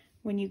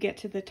 when you get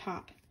to the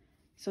top.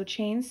 So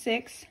chain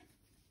 6,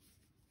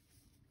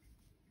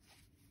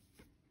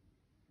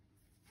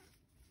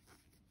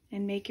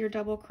 and make your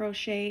double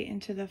crochet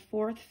into the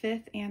 4th,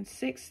 5th, and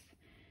 6th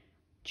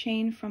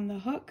chain from the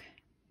hook.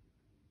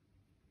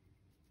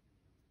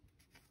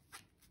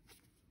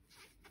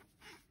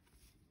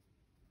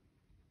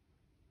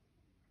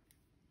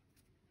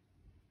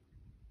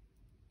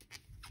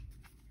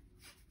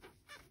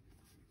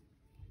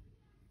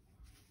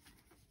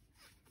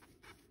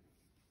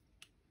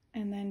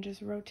 And then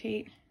just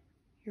rotate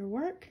your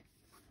work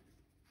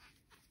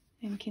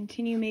and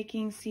continue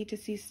making C to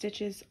C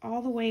stitches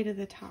all the way to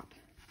the top.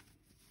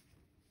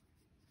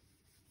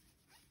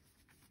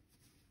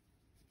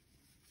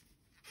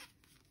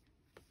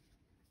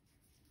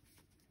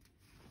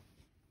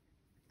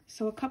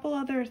 So a couple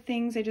other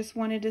things I just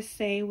wanted to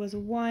say was,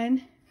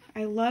 one,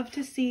 I love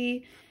to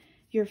see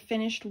your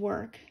finished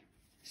work.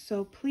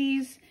 So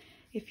please,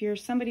 if you're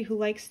somebody who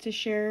likes to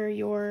share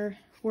your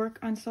work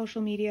on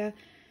social media,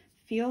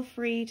 feel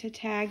free to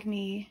tag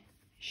me,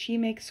 She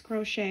Makes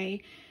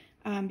Crochet,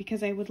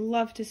 because I would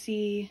love to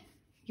see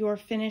your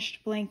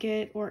finished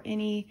blanket or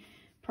any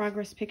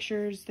progress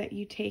pictures that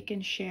you take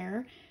and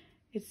share.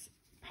 It's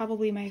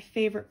probably my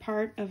favorite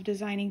part of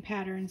designing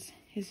patterns,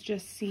 is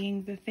just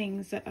seeing the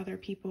things that other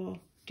people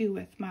do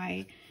with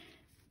my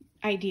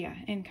idea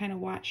and kind of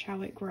watch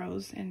how it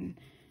grows. And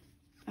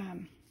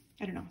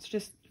I don't know, it's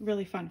just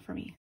really fun for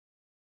me.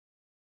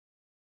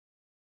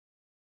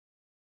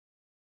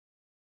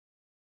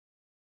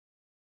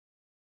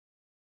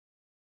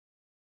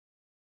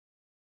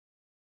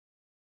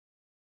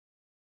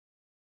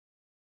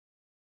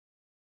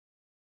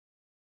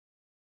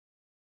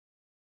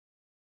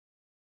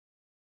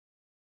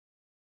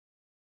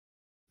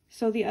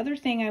 So the other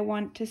thing I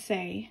want to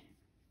say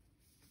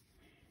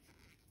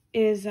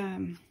is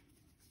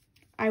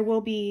I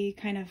will be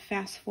kind of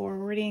fast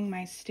forwarding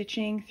my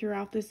stitching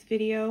throughout this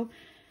video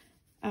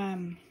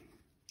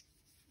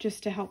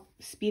just to help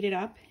speed it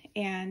up.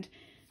 And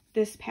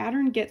this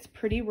pattern gets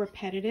pretty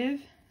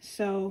repetitive,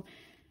 so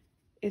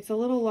it's a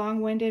little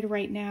long-winded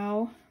right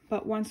now,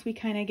 but once we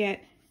kind of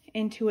get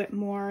into it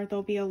more,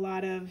 there'll be a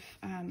lot of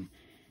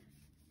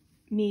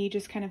me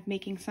just kind of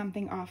making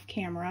something off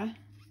camera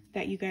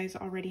that you guys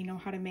already know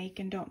how to make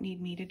and don't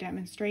need me to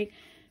demonstrate.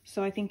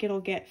 So I think it'll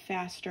get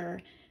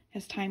faster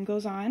as time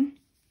goes on.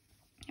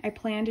 I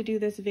plan to do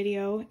this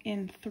video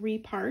in 3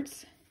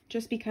 parts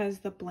just because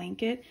the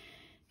blanket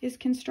is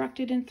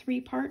constructed in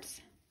 3 parts.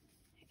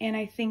 And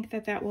I think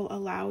that that will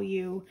allow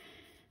you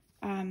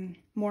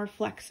more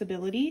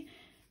flexibility.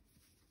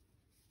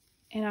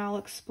 And I'll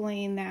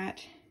explain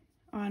that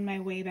on my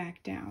way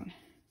back down.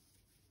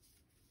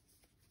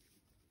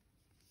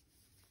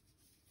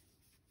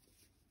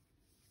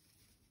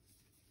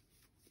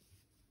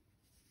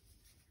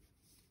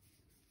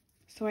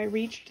 So I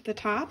reached the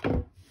top.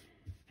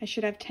 I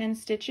should have 10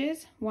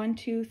 stitches. 1,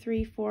 2,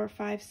 3, 4,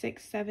 5,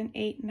 6, 7,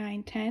 8,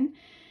 9, 10.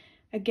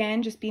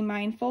 Again, just be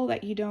mindful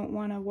that you don't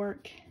want to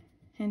work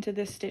into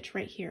this stitch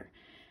right here.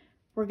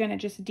 We're going to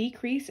just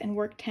decrease and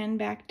work 10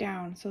 back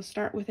down. So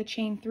start with a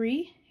chain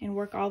 3 and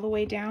work all the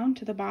way down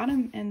to the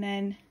bottom, and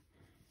then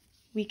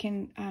we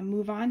can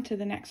move on to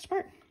the next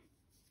part.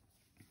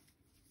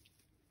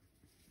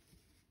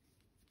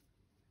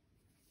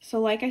 So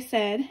like I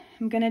said,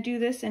 I'm going to do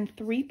this in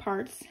 3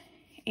 parts.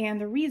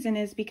 And the reason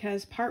is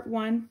because part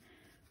 1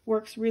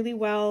 works really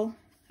well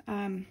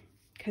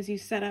because you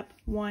set up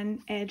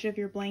one edge of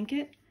your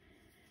blanket.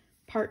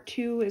 Part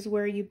 2 is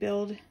where you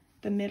build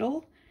the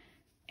middle,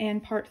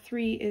 and part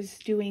 3 is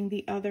doing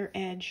the other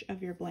edge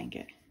of your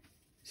blanket.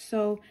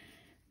 So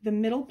the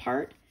middle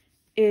part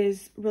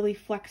is really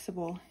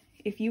flexible.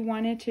 If you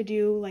wanted to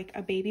do like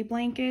a baby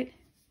blanket,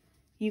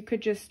 you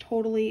could just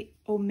totally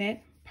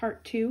omit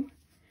part 2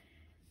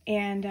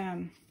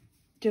 and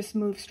just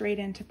move straight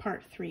into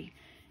part 3.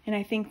 And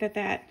I think that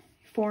that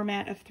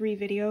format of 3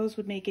 videos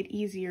would make it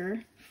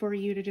easier for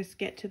you to just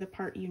get to the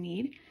part you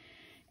need.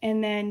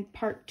 And then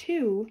part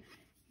 2,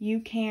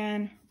 you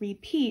can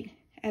repeat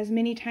as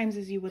many times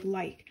as you would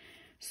like.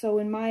 So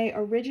in my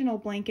original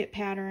blanket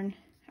pattern,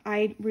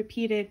 I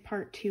repeated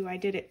part 2. I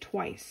did it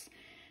twice.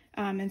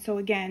 And so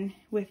again,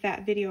 with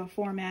that video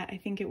format, I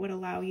think it would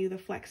allow you the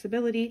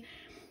flexibility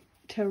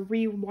to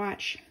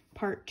re-watch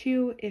part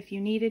 2 if you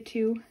needed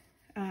to.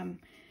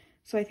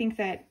 So I think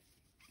that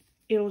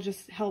it'll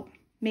just help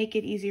make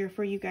it easier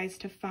for you guys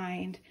to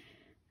find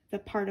the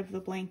part of the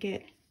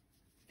blanket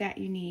that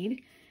you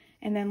need.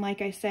 And then,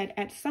 like I said,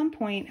 at some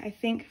point, I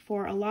think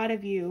for a lot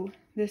of you,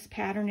 this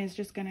pattern is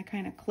just going to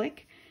kind of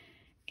click.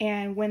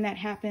 And when that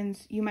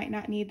happens, you might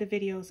not need the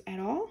videos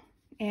at all.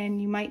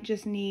 And you might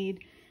just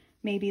need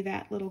maybe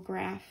that little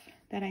graph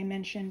that I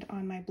mentioned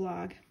on my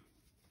blog.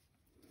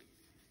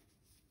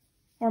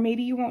 Or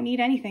maybe you won't need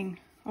anything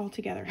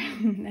altogether,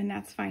 and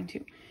that's fine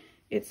too.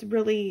 It's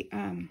really,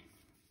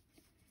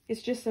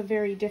 it's just a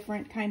very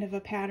different kind of a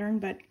pattern,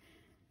 but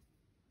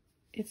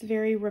it's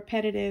very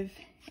repetitive,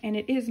 and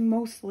it is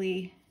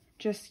mostly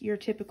just your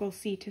typical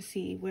C to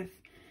C with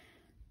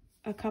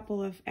a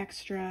couple of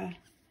extra,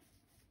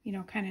 you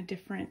know, kind of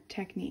different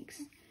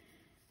techniques.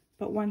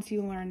 But once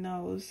you learn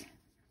those,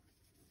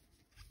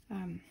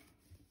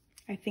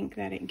 I think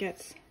that it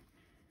gets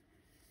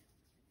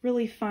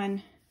really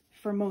fun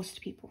for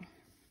most people.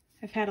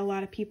 I've had a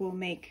lot of people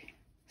make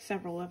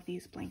several of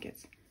these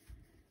blankets.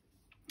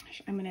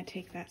 I'm going to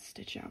take that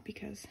stitch out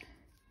because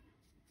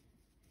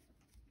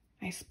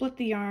I split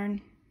the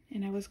yarn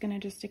and I was going to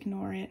just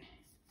ignore it.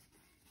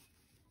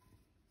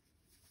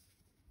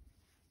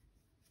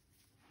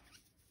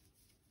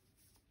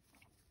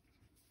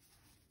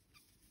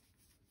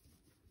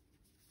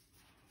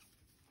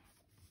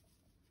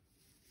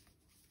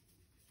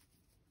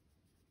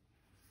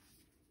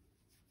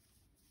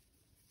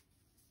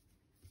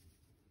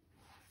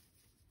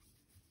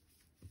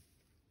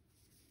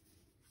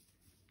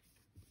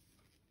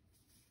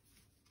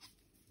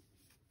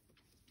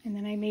 And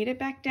then I made it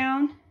back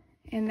down,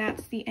 and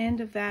that's the end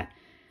of that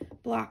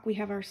block. We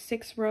have our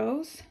 6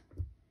 rows,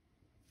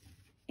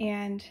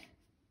 and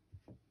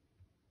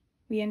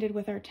we ended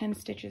with our 10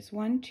 stitches.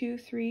 1, 2,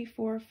 3,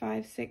 4,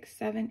 5, 6,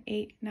 7,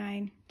 8,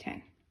 9,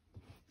 10.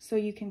 So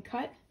you can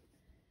cut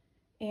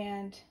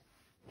and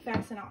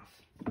fasten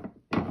off.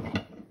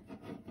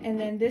 And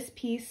then this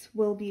piece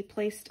will be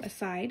placed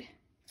aside.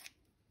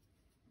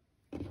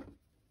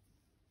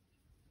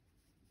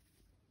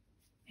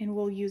 And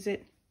we'll use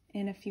it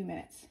in a few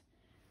minutes.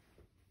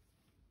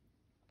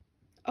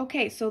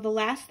 Okay, so the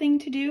last thing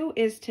to do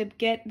is to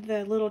get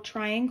the little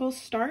triangle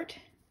start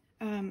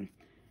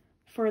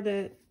for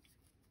the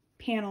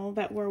panel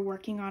that we're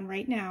working on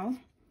right now.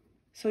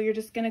 So you're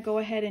just going to go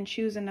ahead and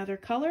choose another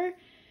color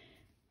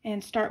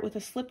and start with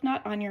a slip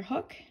knot on your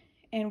hook,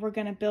 and we're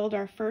going to build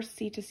our first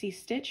C2C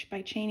stitch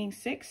by chaining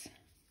 6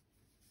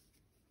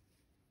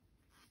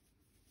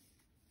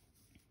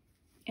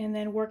 and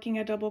then working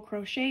a double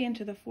crochet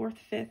into the 4th,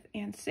 5th,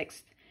 and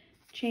 6th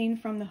chain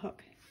from the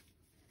hook.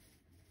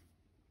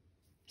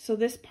 So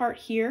this part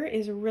here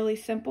is really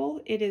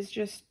simple. It is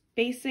just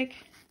basic,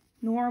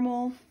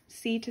 normal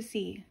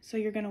C2C. So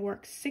you're going to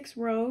work 6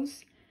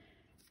 rows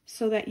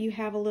so that you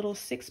have a little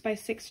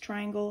 6x6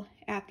 triangle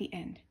at the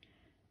end.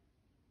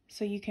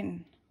 So you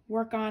can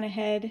work on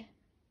ahead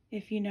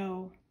if you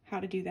know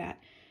how to do that.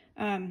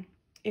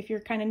 If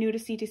you're kind of new to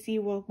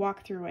C2C, we'll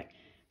walk through it.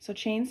 So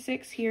chain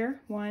 6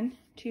 here, 1,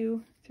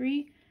 2,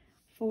 3,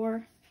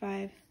 4,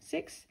 5,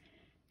 6,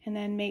 and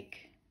then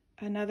make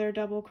another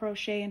double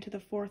crochet into the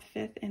 4th,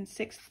 5th, and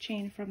 6th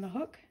chain from the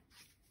hook.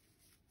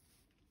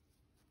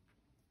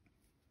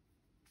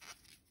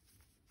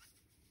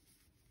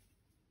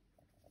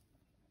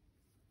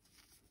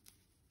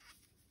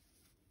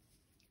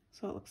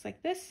 So it looks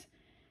like this,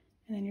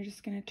 and then you're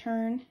just going to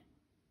turn,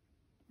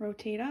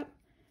 rotate up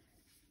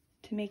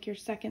to make your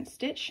second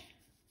stitch,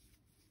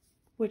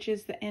 which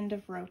is the end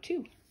of row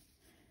 2.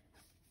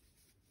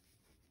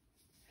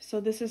 So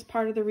this is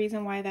part of the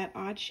reason why that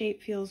odd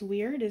shape feels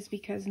weird, is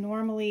because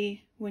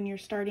normally when you're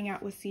starting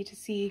out with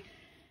C2C,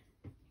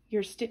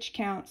 your stitch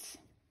counts,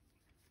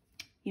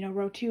 you know,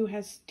 row 2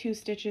 has 2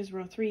 stitches,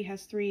 row 3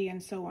 has 3,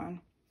 and so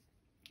on.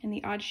 And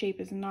the odd shape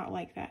is not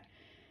like that.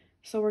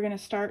 So we're going to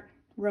start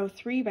row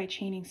 3 by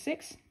chaining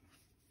 6.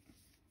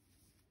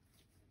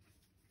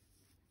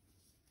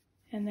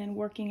 And then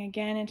working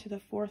again into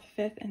the 4th,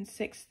 5th, and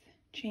 6th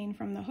chain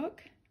from the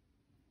hook.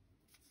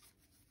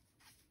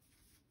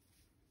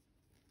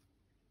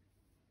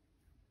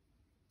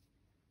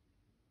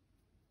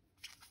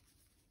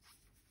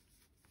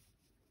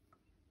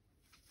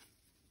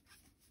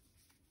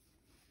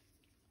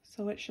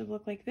 So it should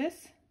look like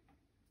this.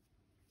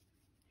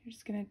 You're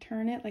just going to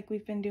turn it like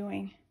we've been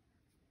doing,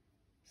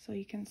 so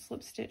you can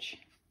slip stitch.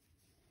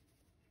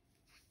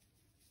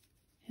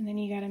 And then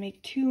you got to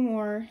make 2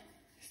 more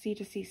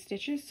C2C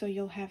stitches, so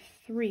you'll have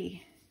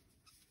 3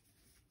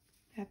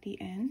 at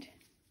the end.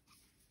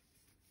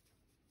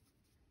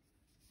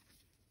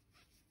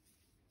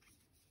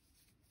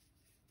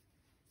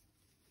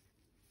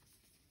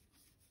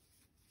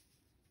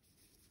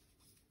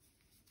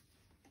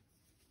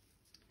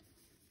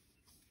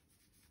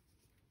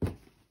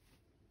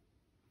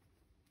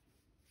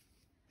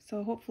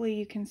 So hopefully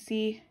you can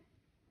see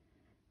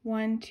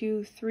 1,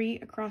 2, 3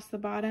 across the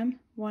bottom,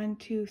 1,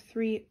 2,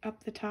 3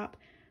 up the top,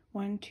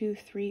 1, 2,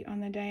 3 on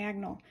the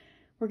diagonal.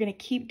 We're going to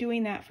keep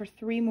doing that for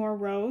 3 more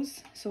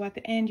rows, so at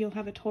the end you'll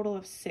have a total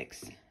of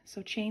 6.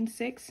 So chain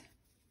 6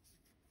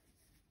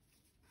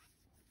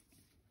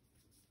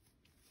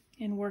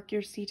 and work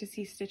your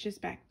C2C stitches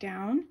back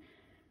down.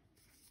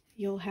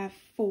 You'll have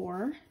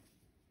 4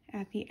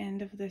 at the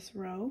end of this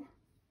row.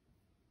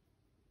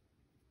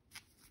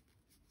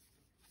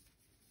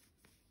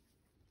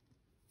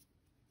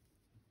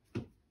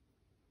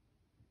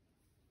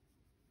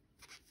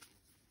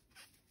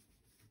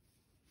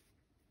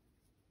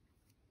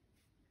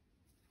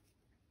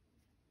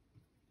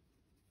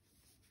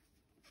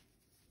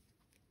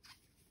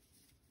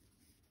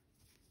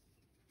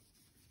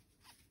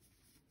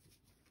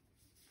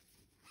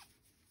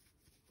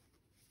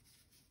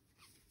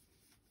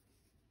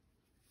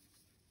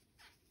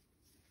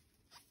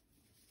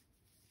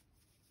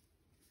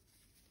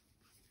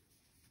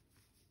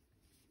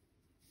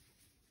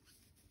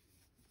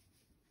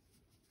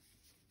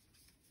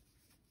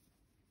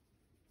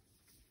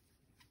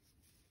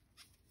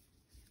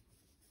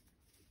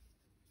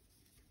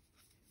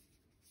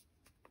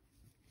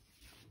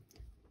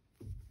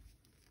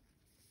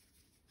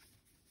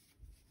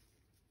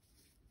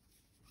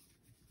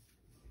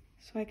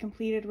 So I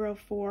completed row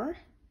 4,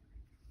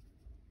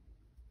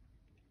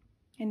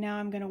 and now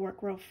I'm going to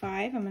work row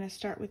 5. I'm going to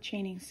start with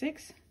chaining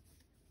 6.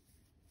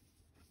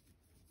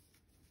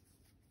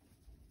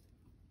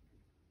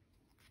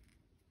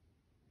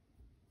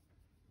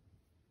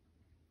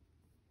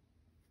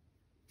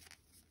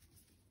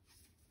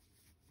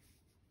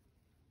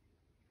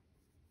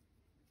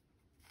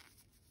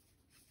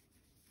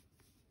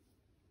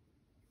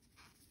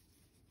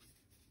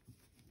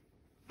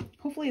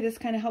 Hopefully this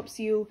kind of helps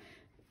you,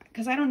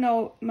 because I don't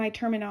know my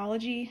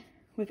terminology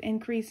with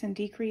increase and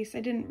decrease.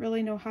 I didn't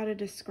really know how to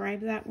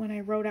describe that when I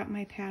wrote out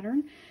my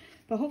pattern,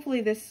 but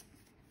hopefully this,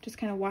 just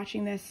kind of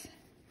watching this,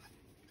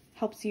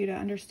 helps you to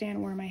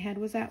understand where my head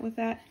was at with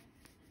that,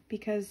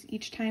 because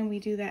each time we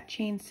do that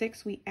chain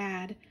 6, we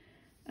add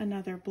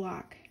another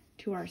block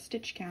to our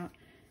stitch count.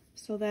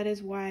 So that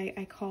is why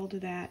I called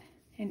that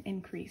an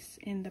increase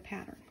in the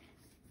pattern.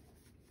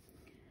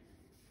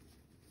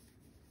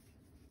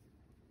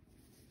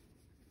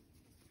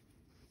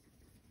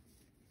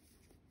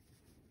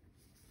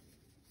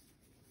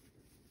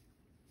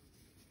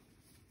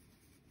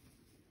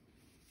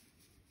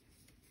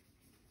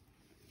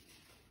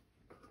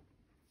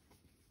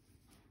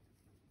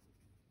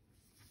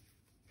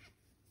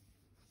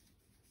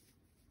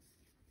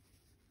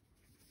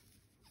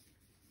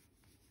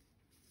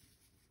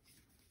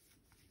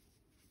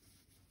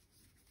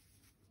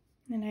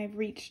 And I've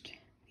reached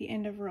the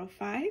end of row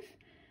 5.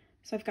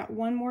 So I've got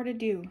one more to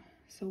do.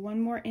 So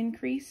one more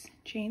increase,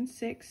 chain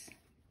 6,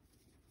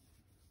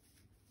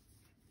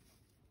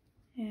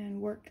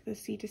 and work the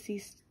C to C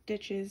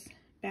stitches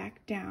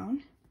back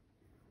down.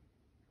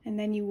 And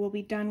then you will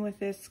be done with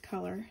this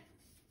color.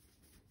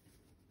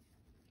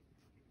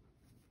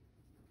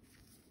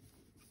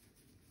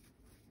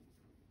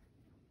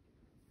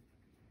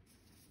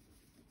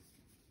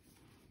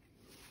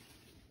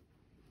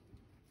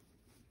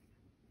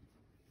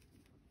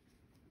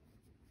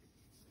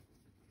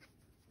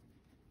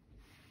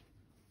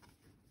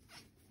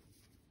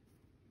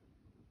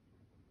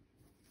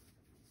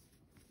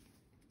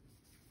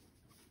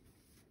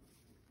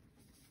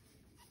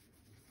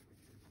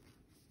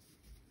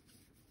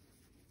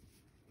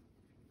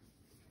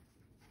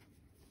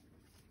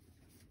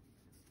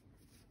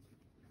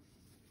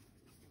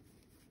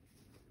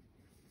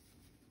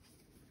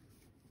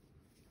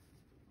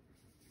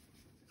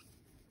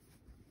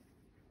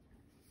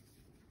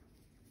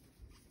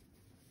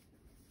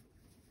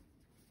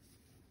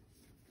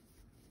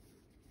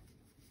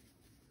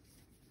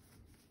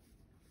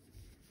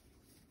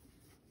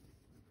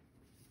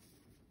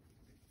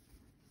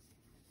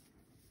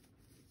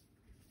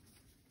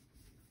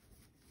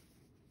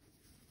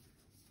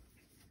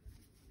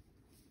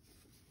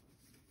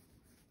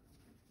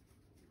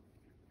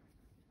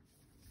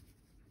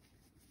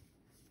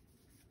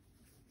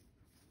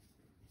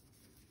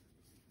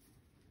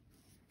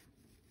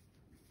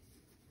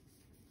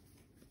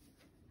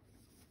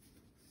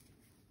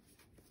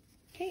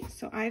 Okay,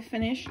 so I've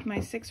finished my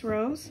 6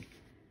 rows.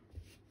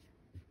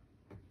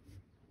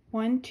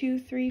 1, 2,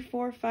 3,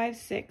 4, 5,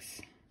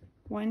 6.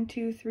 1,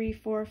 2, 3,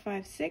 4,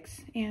 5,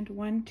 6, and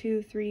 1,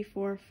 2, 3,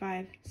 4,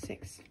 5,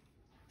 6.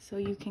 So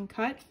you can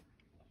cut,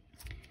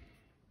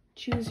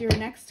 choose your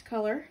next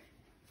color.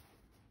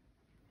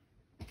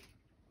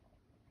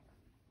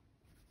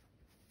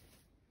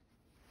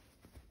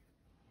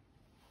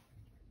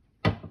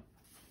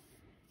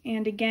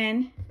 And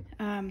again,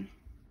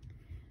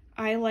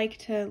 I like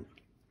to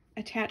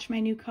attach my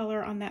new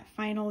color on that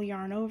final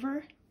yarn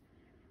over.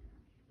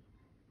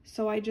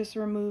 So I just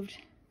removed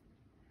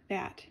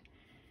that.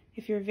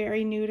 If you're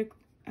very new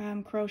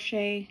to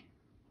crochet,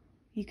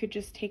 you could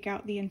just take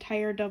out the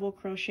entire double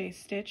crochet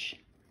stitch.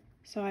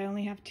 So I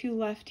only have 2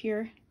 left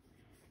here.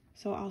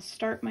 So I'll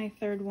start my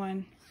 3rd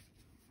one,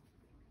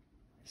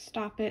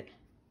 stop it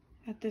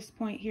at this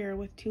point here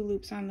with 2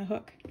 loops on the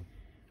hook,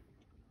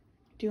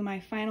 do my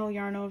final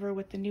yarn over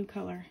with the new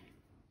color,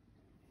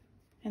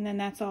 and then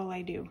that's all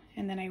I do.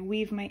 And then I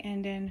weave my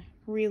end in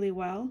really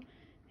well.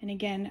 And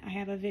again, I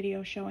have a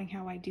video showing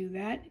how I do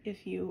that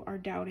if you are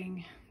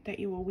doubting that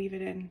you will weave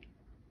it in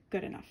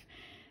good enough.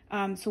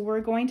 So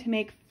we're going to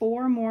make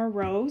 4 more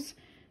rows,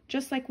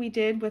 just like we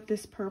did with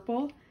this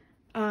purple,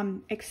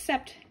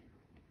 except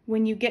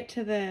when you get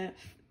to the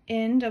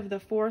end of the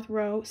 4th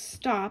row,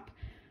 stop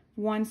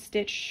 1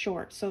 stitch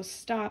short. So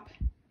stop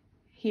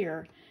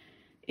here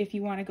if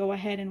you want to go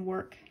ahead and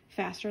work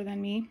faster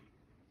than me.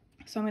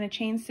 So I'm going to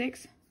chain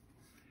 6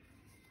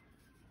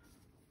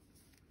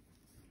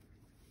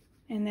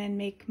 and then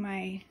make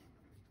my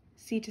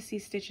C to C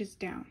stitches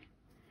down.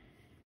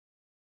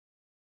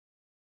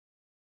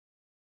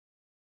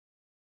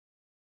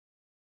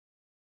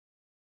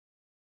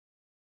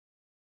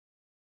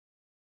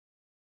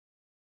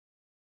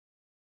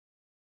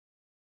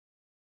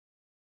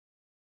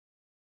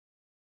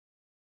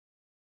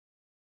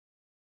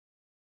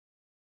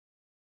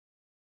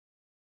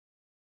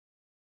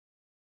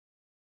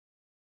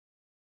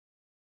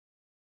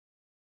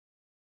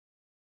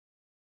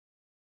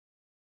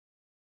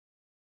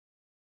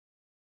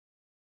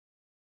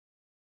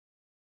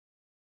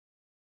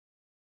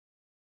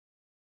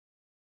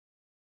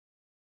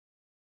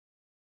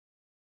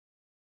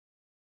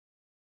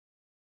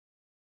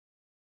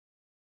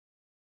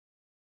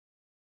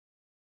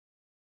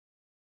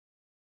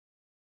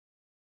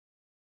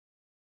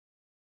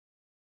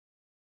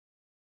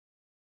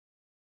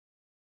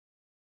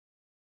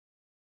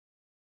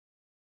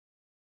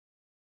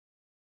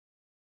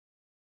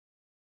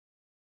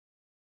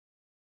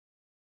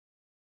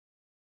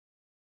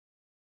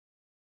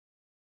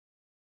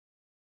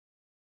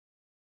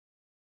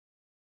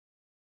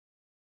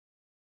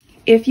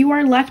 If you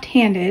are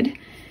left-handed,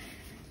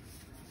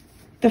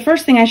 the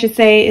first thing I should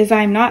say is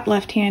I'm not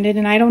left-handed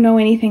and I don't know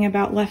anything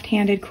about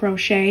left-handed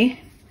crochet,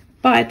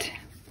 but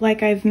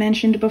like I've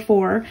mentioned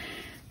before,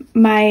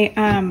 my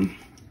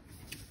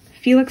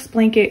Felix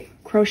Blanket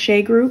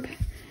Crochet group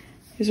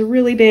is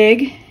really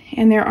big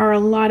and there are a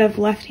lot of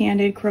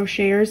left-handed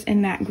crocheters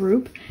in that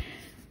group.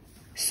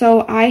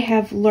 So I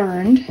have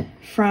learned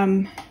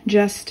from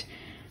just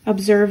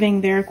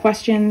observing their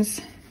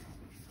questions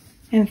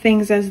and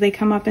things as they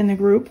come up in the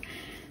group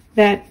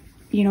that,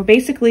 you know,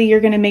 basically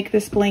you're going to make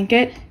this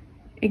blanket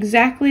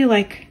exactly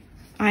like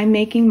I'm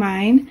making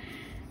mine,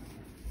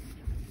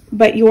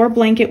 but your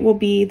blanket will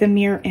be the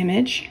mirror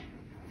image.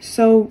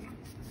 So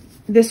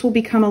this will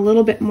become a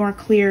little bit more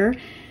clear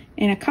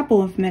in a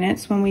couple of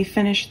minutes when we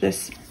finish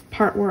this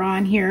part we're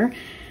on here.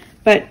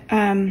 But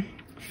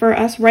For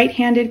us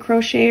right-handed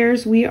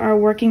crocheters, we are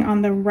working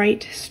on the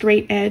right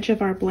straight edge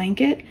of our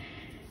blanket.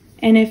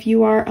 And if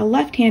you are a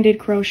left-handed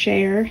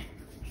crocheter,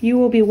 you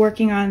will be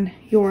working on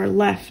your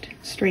left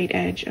straight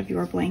edge of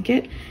your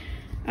blanket.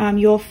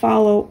 You'll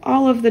follow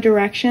all of the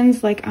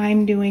directions like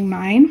I'm doing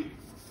mine,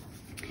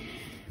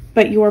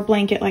 but your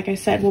blanket, like I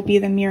said, will be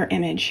the mirror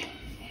image.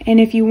 And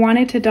if you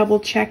wanted to double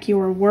check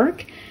your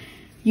work,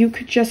 you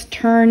could just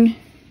turn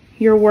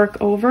your work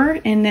over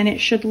and then it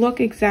should look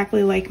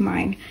exactly like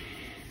mine.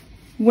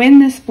 When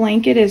this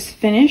blanket is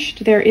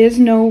finished, there is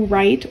no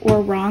right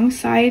or wrong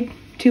side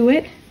to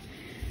it,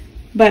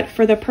 but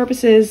for the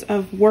purposes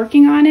of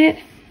working on it,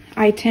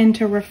 I tend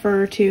to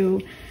refer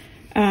to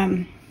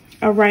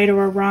a right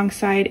or a wrong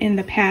side in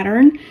the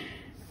pattern,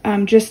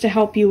 just to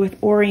help you with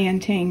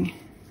orienting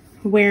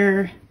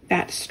where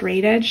that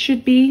straight edge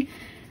should be.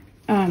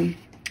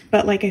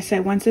 But like I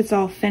said, once it's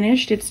all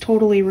finished, it's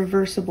totally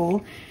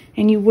reversible,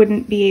 and you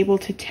wouldn't be able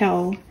to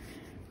tell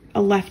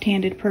a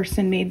left-handed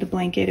person made the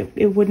blanket.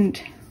 It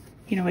wouldn't,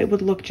 you know, it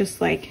would look just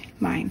like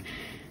mine.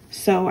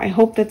 So I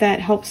hope that that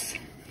helps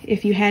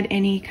if you had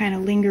any kind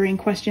of lingering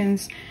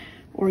questions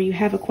or you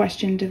have a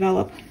question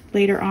develop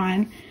later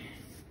on.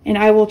 And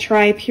I will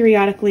try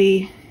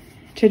periodically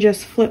to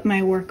just flip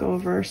my work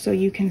over so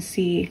you can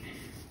see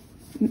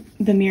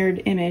the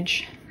mirrored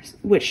image,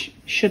 which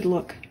should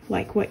look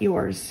like what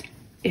yours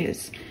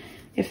is,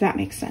 if that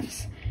makes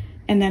sense.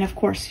 And then of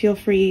course, feel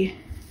free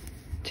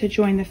to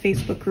join the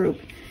Facebook group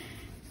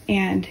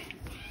and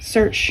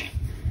search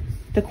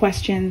the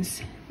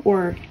questions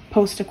or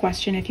post a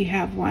question if you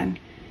have one.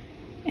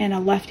 And a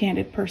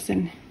left-handed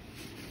person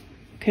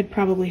could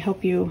probably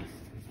help you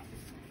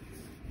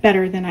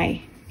better than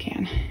I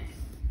can.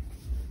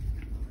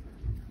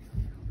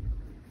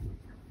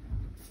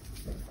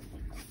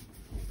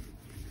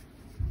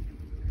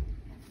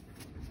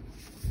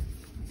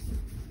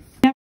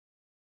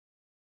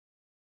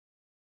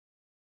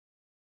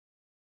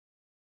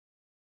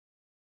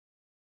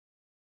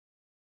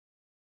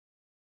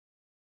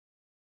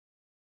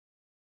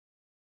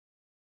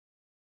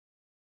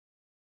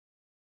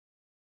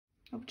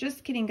 Oh,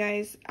 just kidding,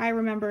 guys. I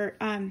remember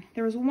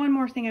there was one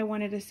more thing I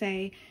wanted to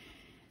say,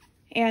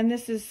 and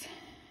this is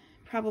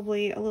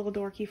probably a little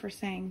dorky for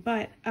saying,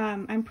 but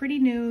I'm pretty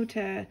new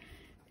to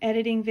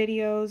editing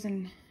videos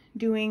and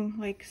doing,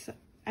 like,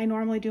 I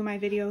normally do my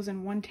videos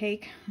in one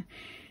take,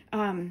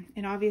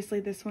 and obviously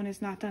this one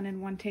is not done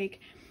in one take,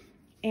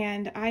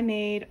 and I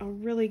made a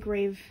really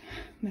grave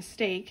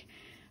mistake.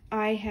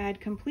 I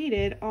had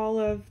completed all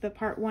of the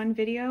part 1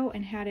 video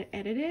and had it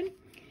edited,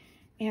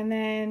 and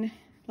then,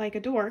 like a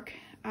dork,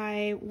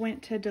 I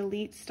went to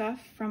delete stuff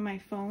from my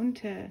phone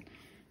to,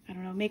 I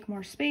don't know, make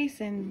more space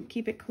and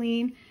keep it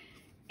clean.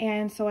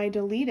 And so I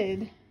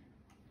deleted,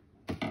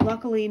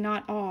 luckily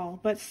not all,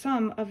 but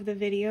some of the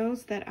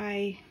videos that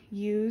I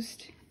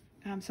used,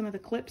 some of the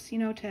clips, you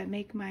know, to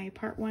make my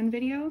part 1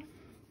 video.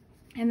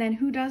 And then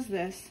who does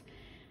this?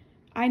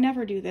 I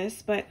never do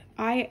this, but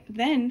I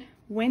then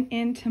went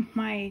into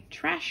my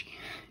trash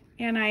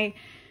and I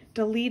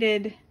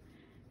deleted,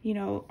 you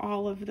know,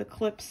 all of the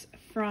clips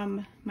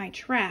from my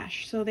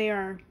trash. So they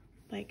are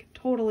like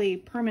totally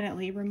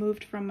permanently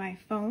removed from my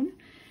phone.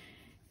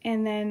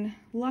 And then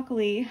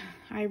luckily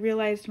I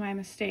realized my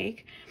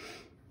mistake.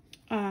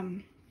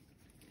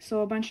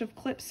 So a bunch of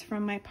clips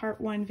from my part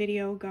 1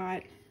 video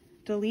got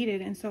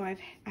deleted, and so I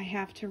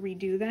have to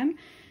redo them.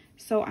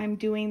 So I'm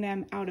doing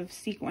them out of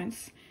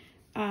sequence.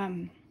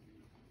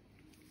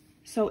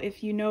 So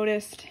if you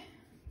noticed,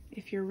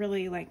 if you're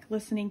really like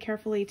listening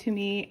carefully to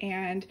me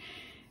and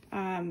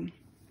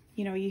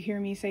you know, you hear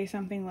me say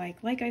something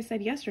like I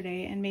said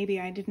yesterday, and maybe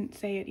I didn't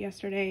say it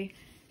yesterday,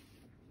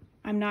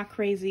 I'm not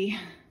crazy.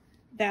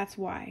 That's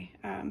why.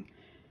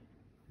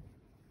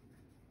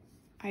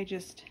 I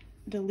just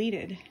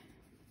deleted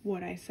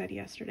what I said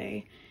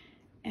yesterday,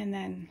 and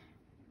then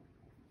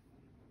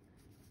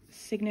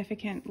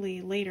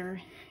significantly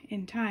later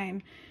in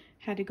time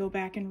had to go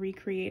back and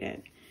recreate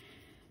it.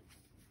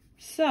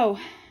 So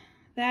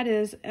that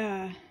is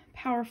a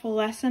powerful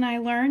lesson I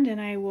learned,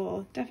 and I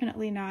will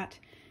definitely not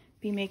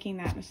be making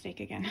that mistake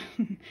again.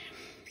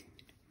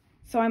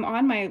 So I'm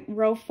on my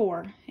row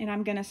 4, and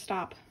I'm going to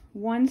stop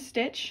 1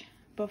 stitch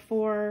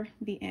before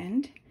the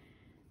end.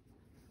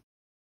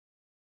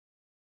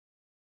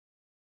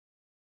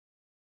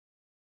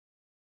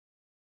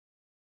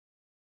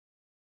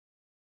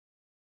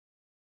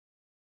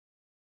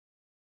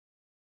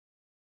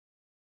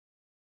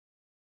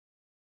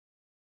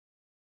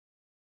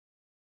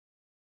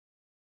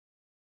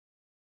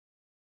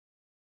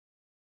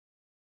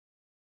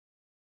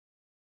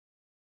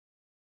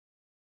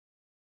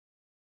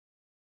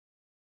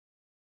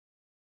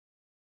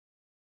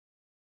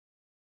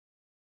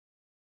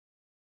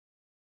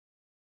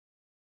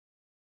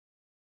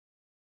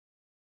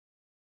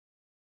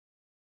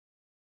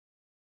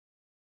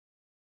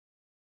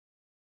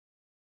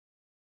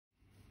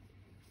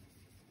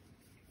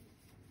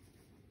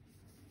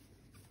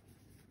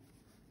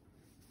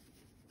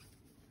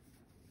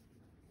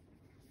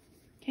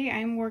 Okay,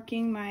 I'm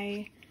working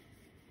my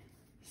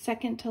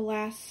second to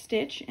last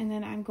stitch, and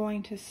then I'm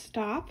going to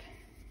stop,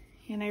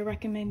 and I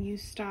recommend you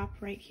stop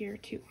right here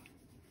too.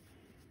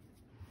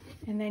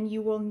 And then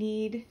you will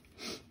need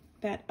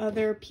that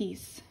other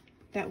piece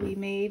that we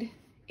made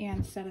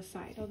and set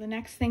aside. So the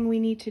next thing we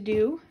need to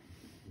do,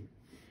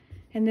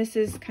 and this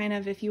is kind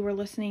of, if you were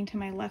listening to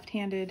my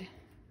left-handed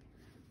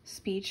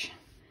speech,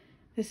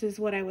 this is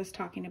what I was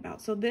talking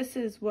about. So this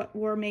is what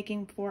we're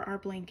making for our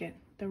blanket.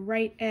 The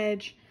right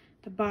edge,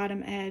 the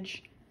bottom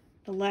edge,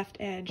 the left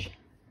edge.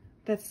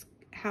 That's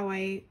how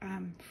I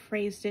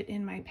phrased it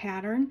in my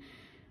pattern.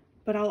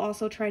 But I'll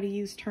also try to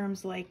use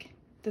terms like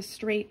the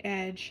straight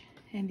edge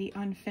and the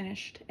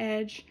unfinished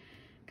edge,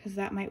 because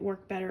that might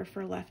work better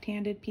for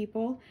left-handed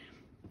people.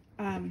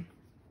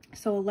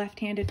 So a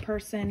left-handed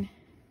person,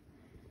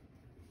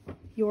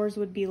 yours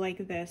would be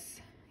like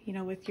this, you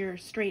know, with your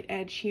straight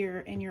edge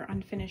here and your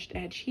unfinished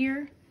edge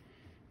here.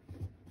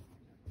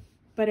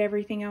 But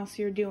everything else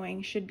you're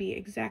doing should be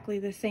exactly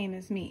the same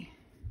as me.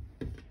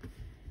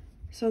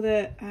 So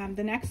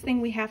the next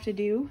thing we have to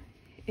do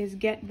is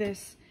get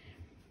this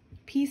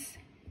piece.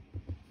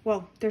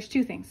 Well, there's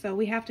two things. So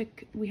we have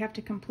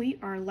to complete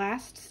our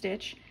last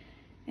stitch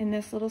in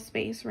this little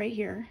space right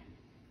here.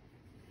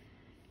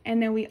 And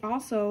then we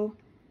also,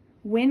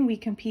 when we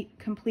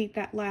complete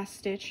that last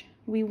stitch,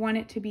 we want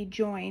it to be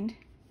joined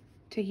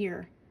to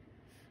here.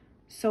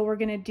 So we're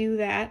going to do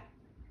that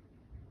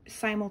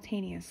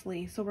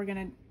simultaneously. So we're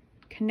going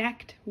to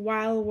connect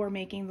while we're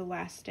making the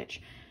last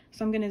stitch.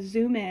 So I'm going to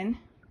zoom in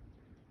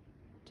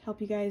to help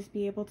you guys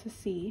be able to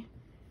see.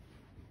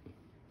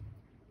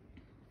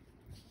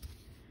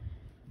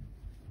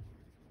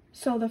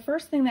 So the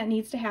first thing that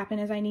needs to happen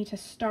is I need to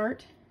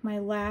start my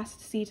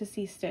last C to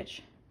C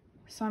stitch.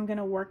 So I'm going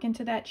to work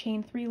into that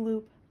chain 3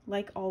 loop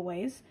like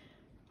always.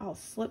 I'll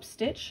slip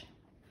stitch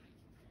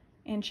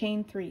and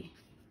chain 3.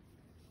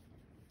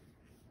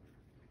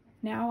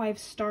 Now I've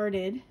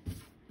started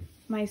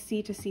my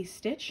C to C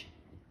stitch,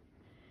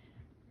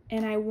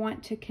 and I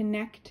want to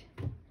connect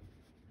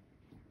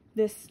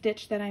this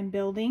stitch that I'm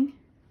building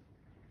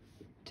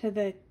to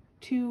the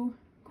 2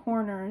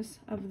 corners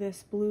of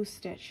this blue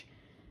stitch.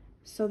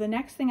 So the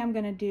next thing I'm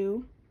going to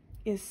do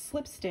is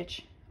slip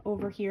stitch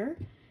over here,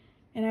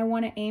 and I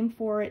want to aim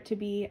for it to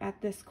be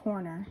at this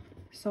corner.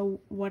 So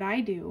what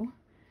I do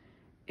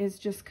is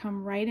just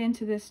come right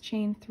into this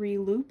chain 3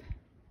 loop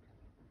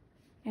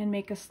and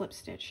make a slip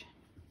stitch.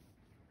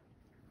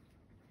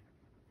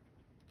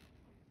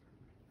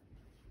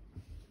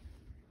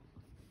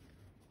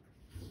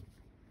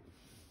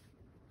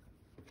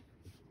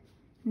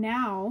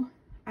 Now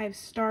I've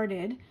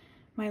started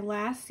my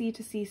last C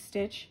to C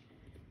stitch,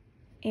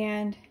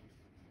 and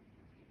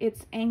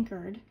it's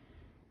anchored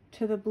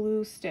to the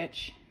blue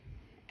stitch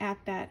at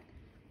that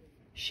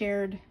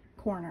shared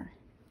corner.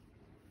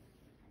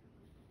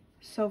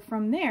 So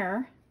from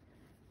there,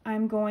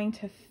 I'm going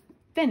to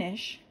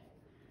finish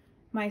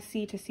my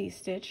C to C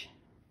stitch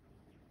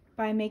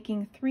by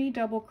making 3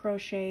 double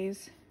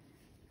crochets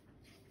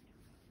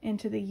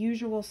into the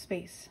usual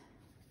space.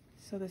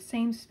 So the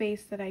same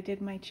space that I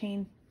did my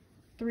chain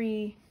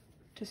 3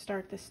 to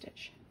start the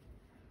stitch.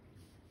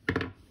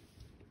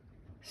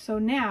 So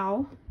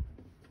now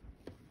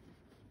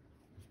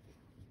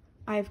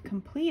I've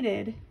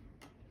completed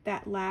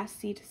that last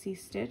C to C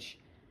stitch,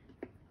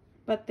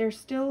 but they're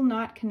still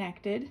not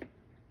connected,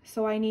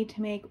 so I need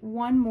to make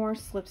 1 more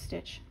slip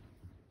stitch.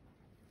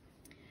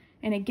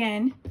 And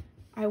again,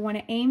 I want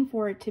to aim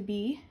for it to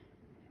be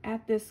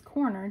at this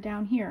corner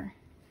down here.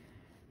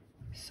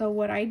 So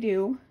what I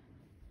do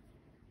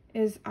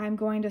is I'm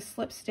going to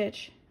slip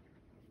stitch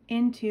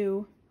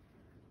into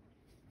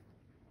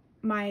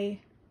my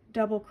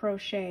double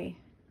crochet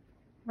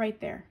right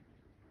there,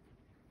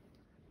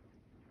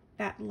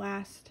 that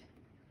last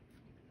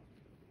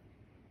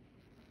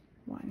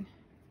one.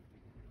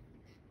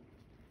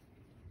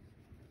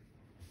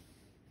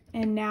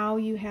 And now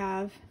you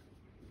have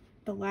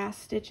the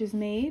last stitches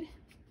made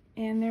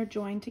and they're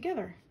joined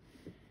together.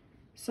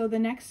 So the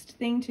next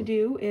thing to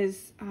do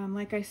is,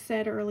 like I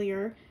said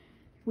earlier,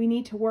 we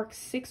need to work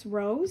 6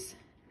 rows.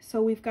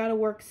 So we've got to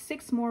work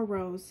 6 more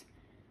rows.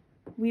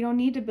 We don't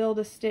need to build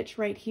a stitch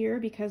right here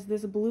because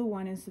this blue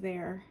one is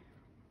there.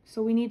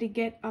 So we need to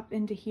get up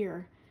into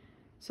here.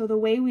 So the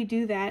way we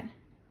do that,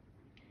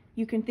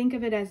 you can think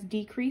of it as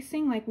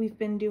decreasing like we've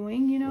been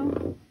doing, you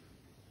know.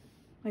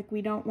 Like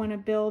we don't want to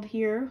build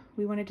here,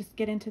 we want to just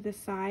get into this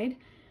side.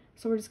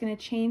 So we're just going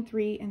to chain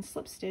 3 and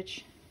slip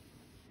stitch.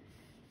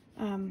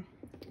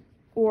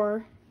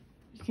 Or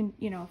you can,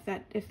 you know,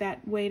 if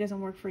that way doesn't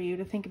work for you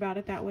to think about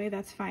it that way,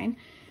 that's fine.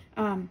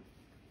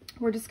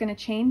 We're just going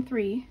to chain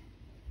 3.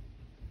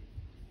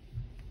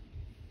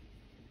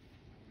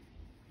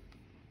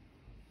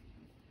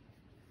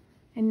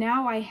 And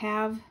now I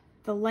have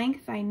the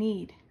length I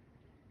need.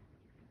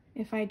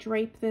 If I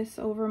drape this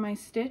over my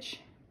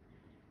stitch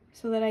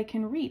so that I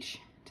can reach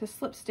to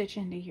slip stitch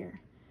into here.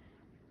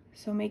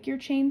 So make your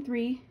chain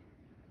 3,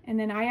 and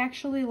then I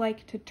actually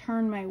like to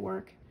turn my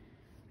work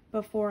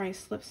before I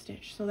slip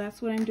stitch. So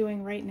that's what I'm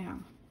doing right now.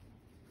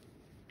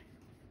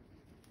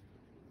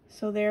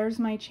 So there's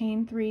my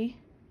chain 3,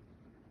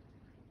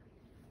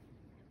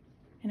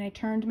 and I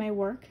turned my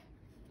work.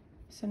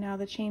 So now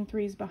the chain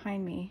 3 is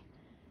behind me,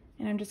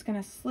 and I'm just going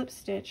to slip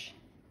stitch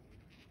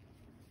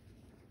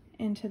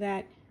into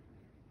that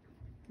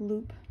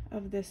loop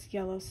of this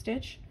yellow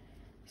stitch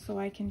so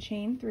I can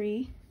chain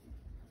 3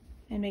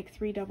 and make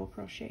 3 double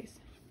crochets.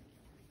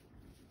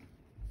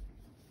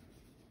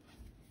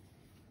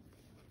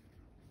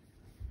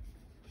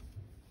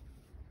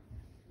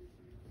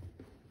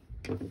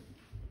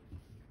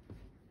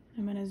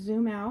 I'm going to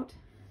zoom out.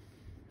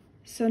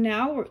 So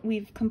now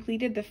we've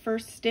completed the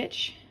first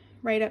stitch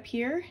right up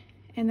here,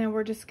 and then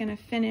we're just going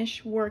to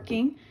finish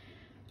working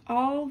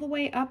all the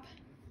way up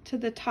to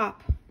the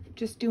top,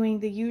 just doing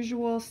the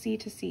usual C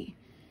to C.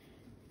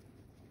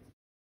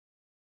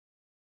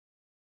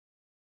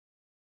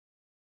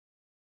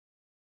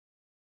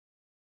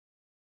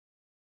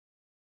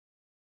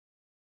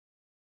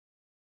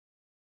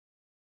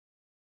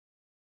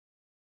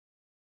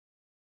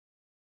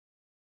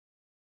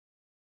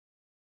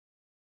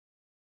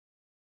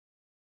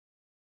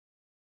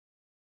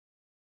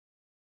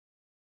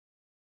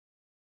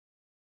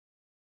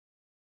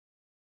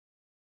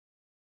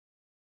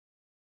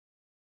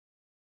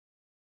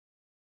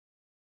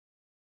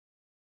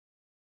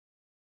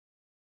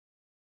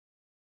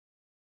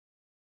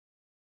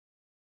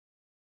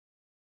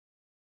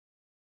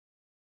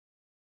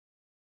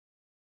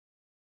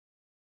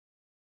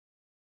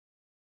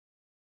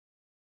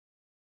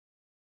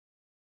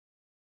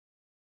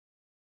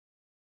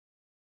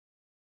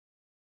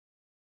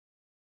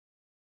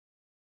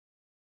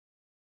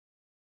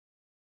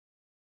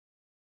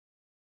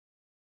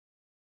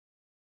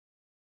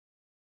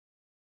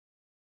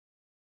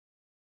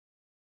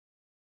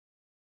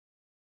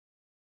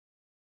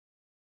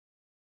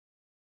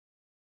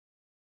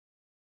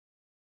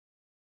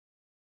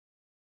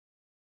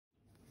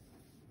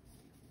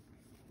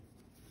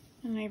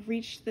 And I've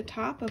reached the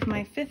top of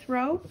my 5th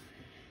row.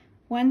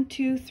 1,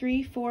 2,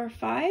 3, 4,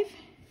 5,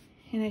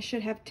 and I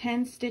should have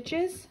 10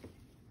 stitches.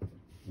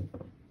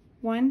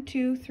 1,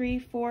 2, 3,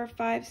 4,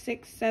 5,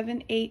 6,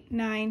 7, 8,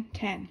 9,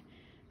 10.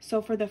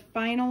 So for the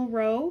final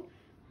row,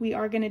 we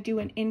are going to do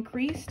an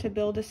increase to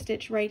build a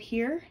stitch right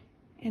here,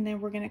 and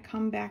then we're going to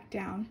come back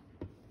down,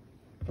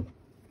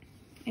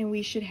 and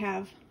we should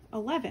have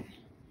 11.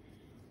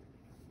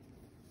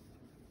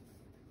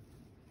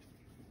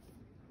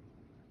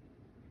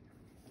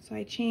 So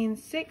I chain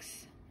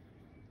 6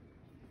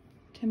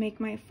 to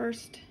make my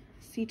first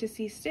C to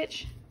C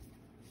stitch.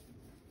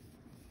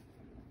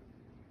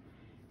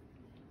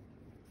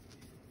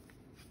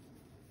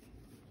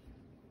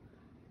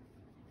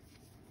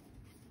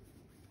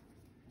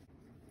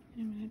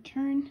 I'm going to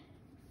turn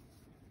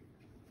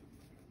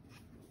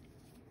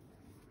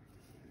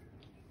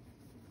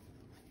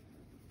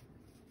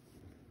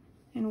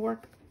and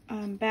work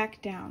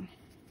back down,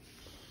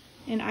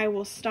 and I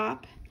will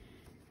stop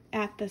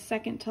at the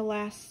second to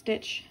last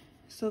stitch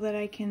so that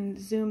I can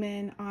zoom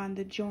in on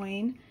the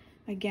join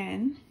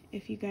again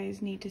if you guys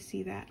need to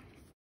see that.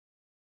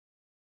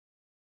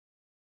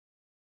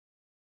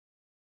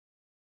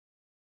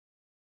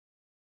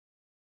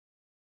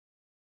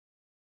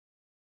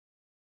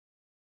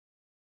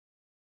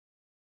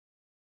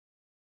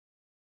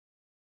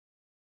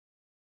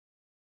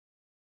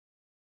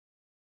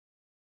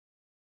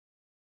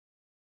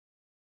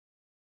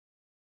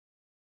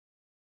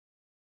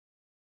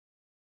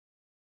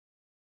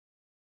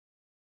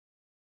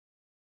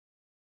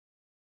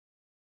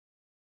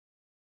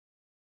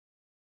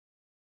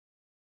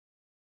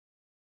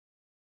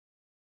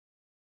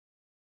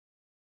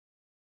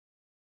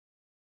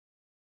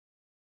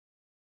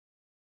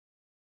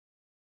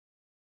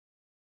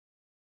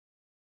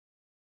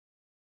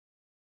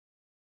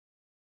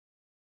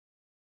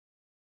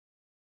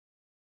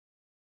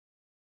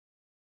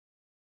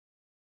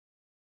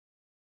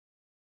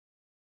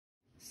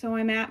 So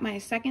I'm at my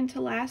second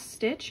to last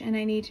stitch, and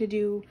I need to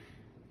do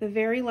the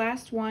very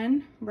last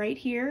one right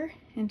here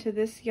into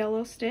this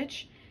yellow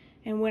stitch,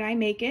 and when I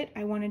make it,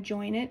 I want to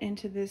join it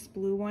into this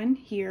blue one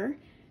here.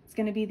 It's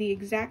going to be the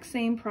exact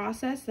same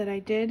process that I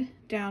did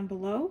down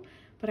below,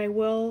 but I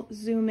will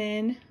zoom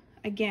in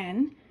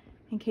again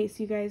in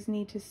case you guys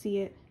need to see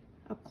it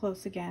up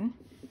close again.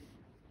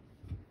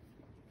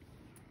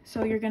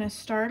 So you're going to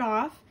start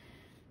off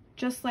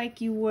just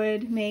like you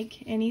would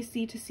make any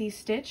C to C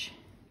stitch,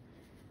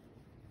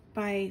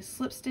 by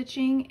slip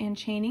stitching and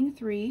chaining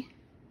 3.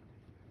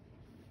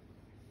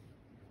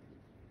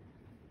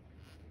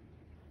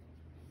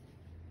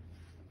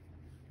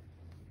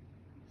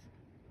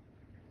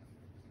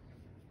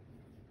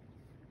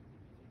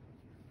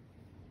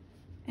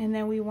 And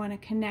then we want to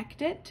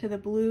connect it to the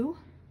blue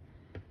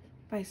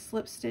by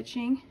slip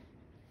stitching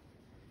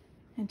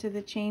into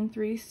the chain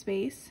 3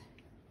 space.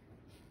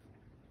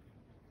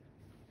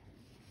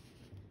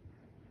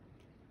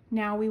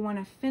 Now we want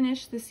to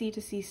finish the C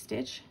to C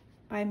stitch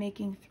by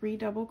making 3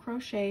 double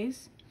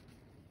crochets.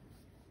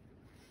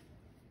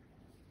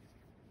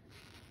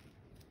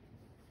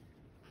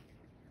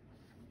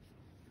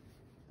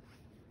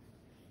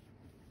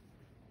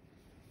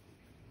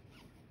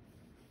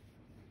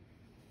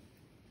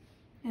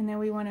 And then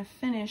we want to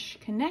finish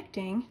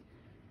connecting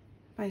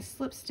by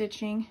slip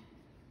stitching.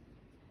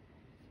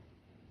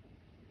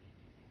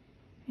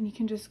 And you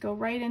can just go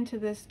right into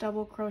this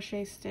double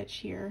crochet stitch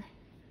here.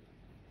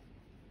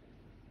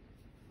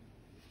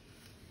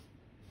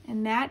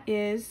 And that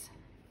is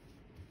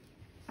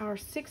our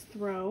 6th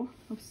row.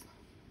 Oops,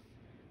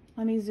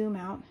 let me zoom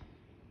out.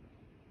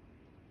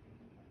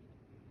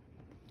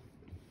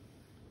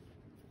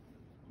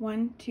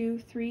 One, two,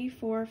 three,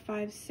 four,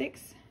 five,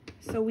 6,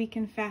 so we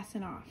can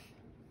fasten off.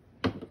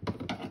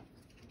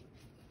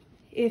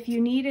 If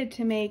you needed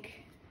to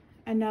make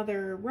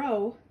another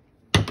row,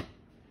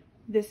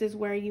 this is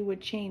where you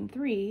would chain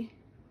 3,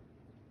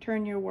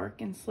 turn your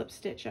work, and slip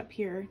stitch up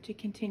here to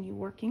continue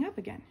working up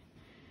again.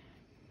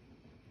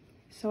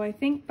 So I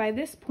think by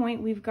this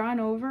point we've gone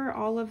over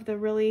all of the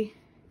really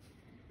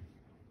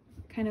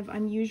kind of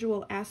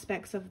unusual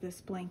aspects of this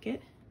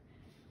blanket.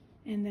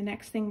 And the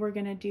next thing we're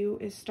going to do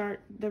is start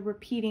the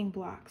repeating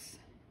blocks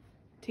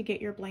to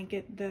get your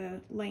blanket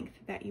the length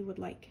that you would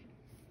like.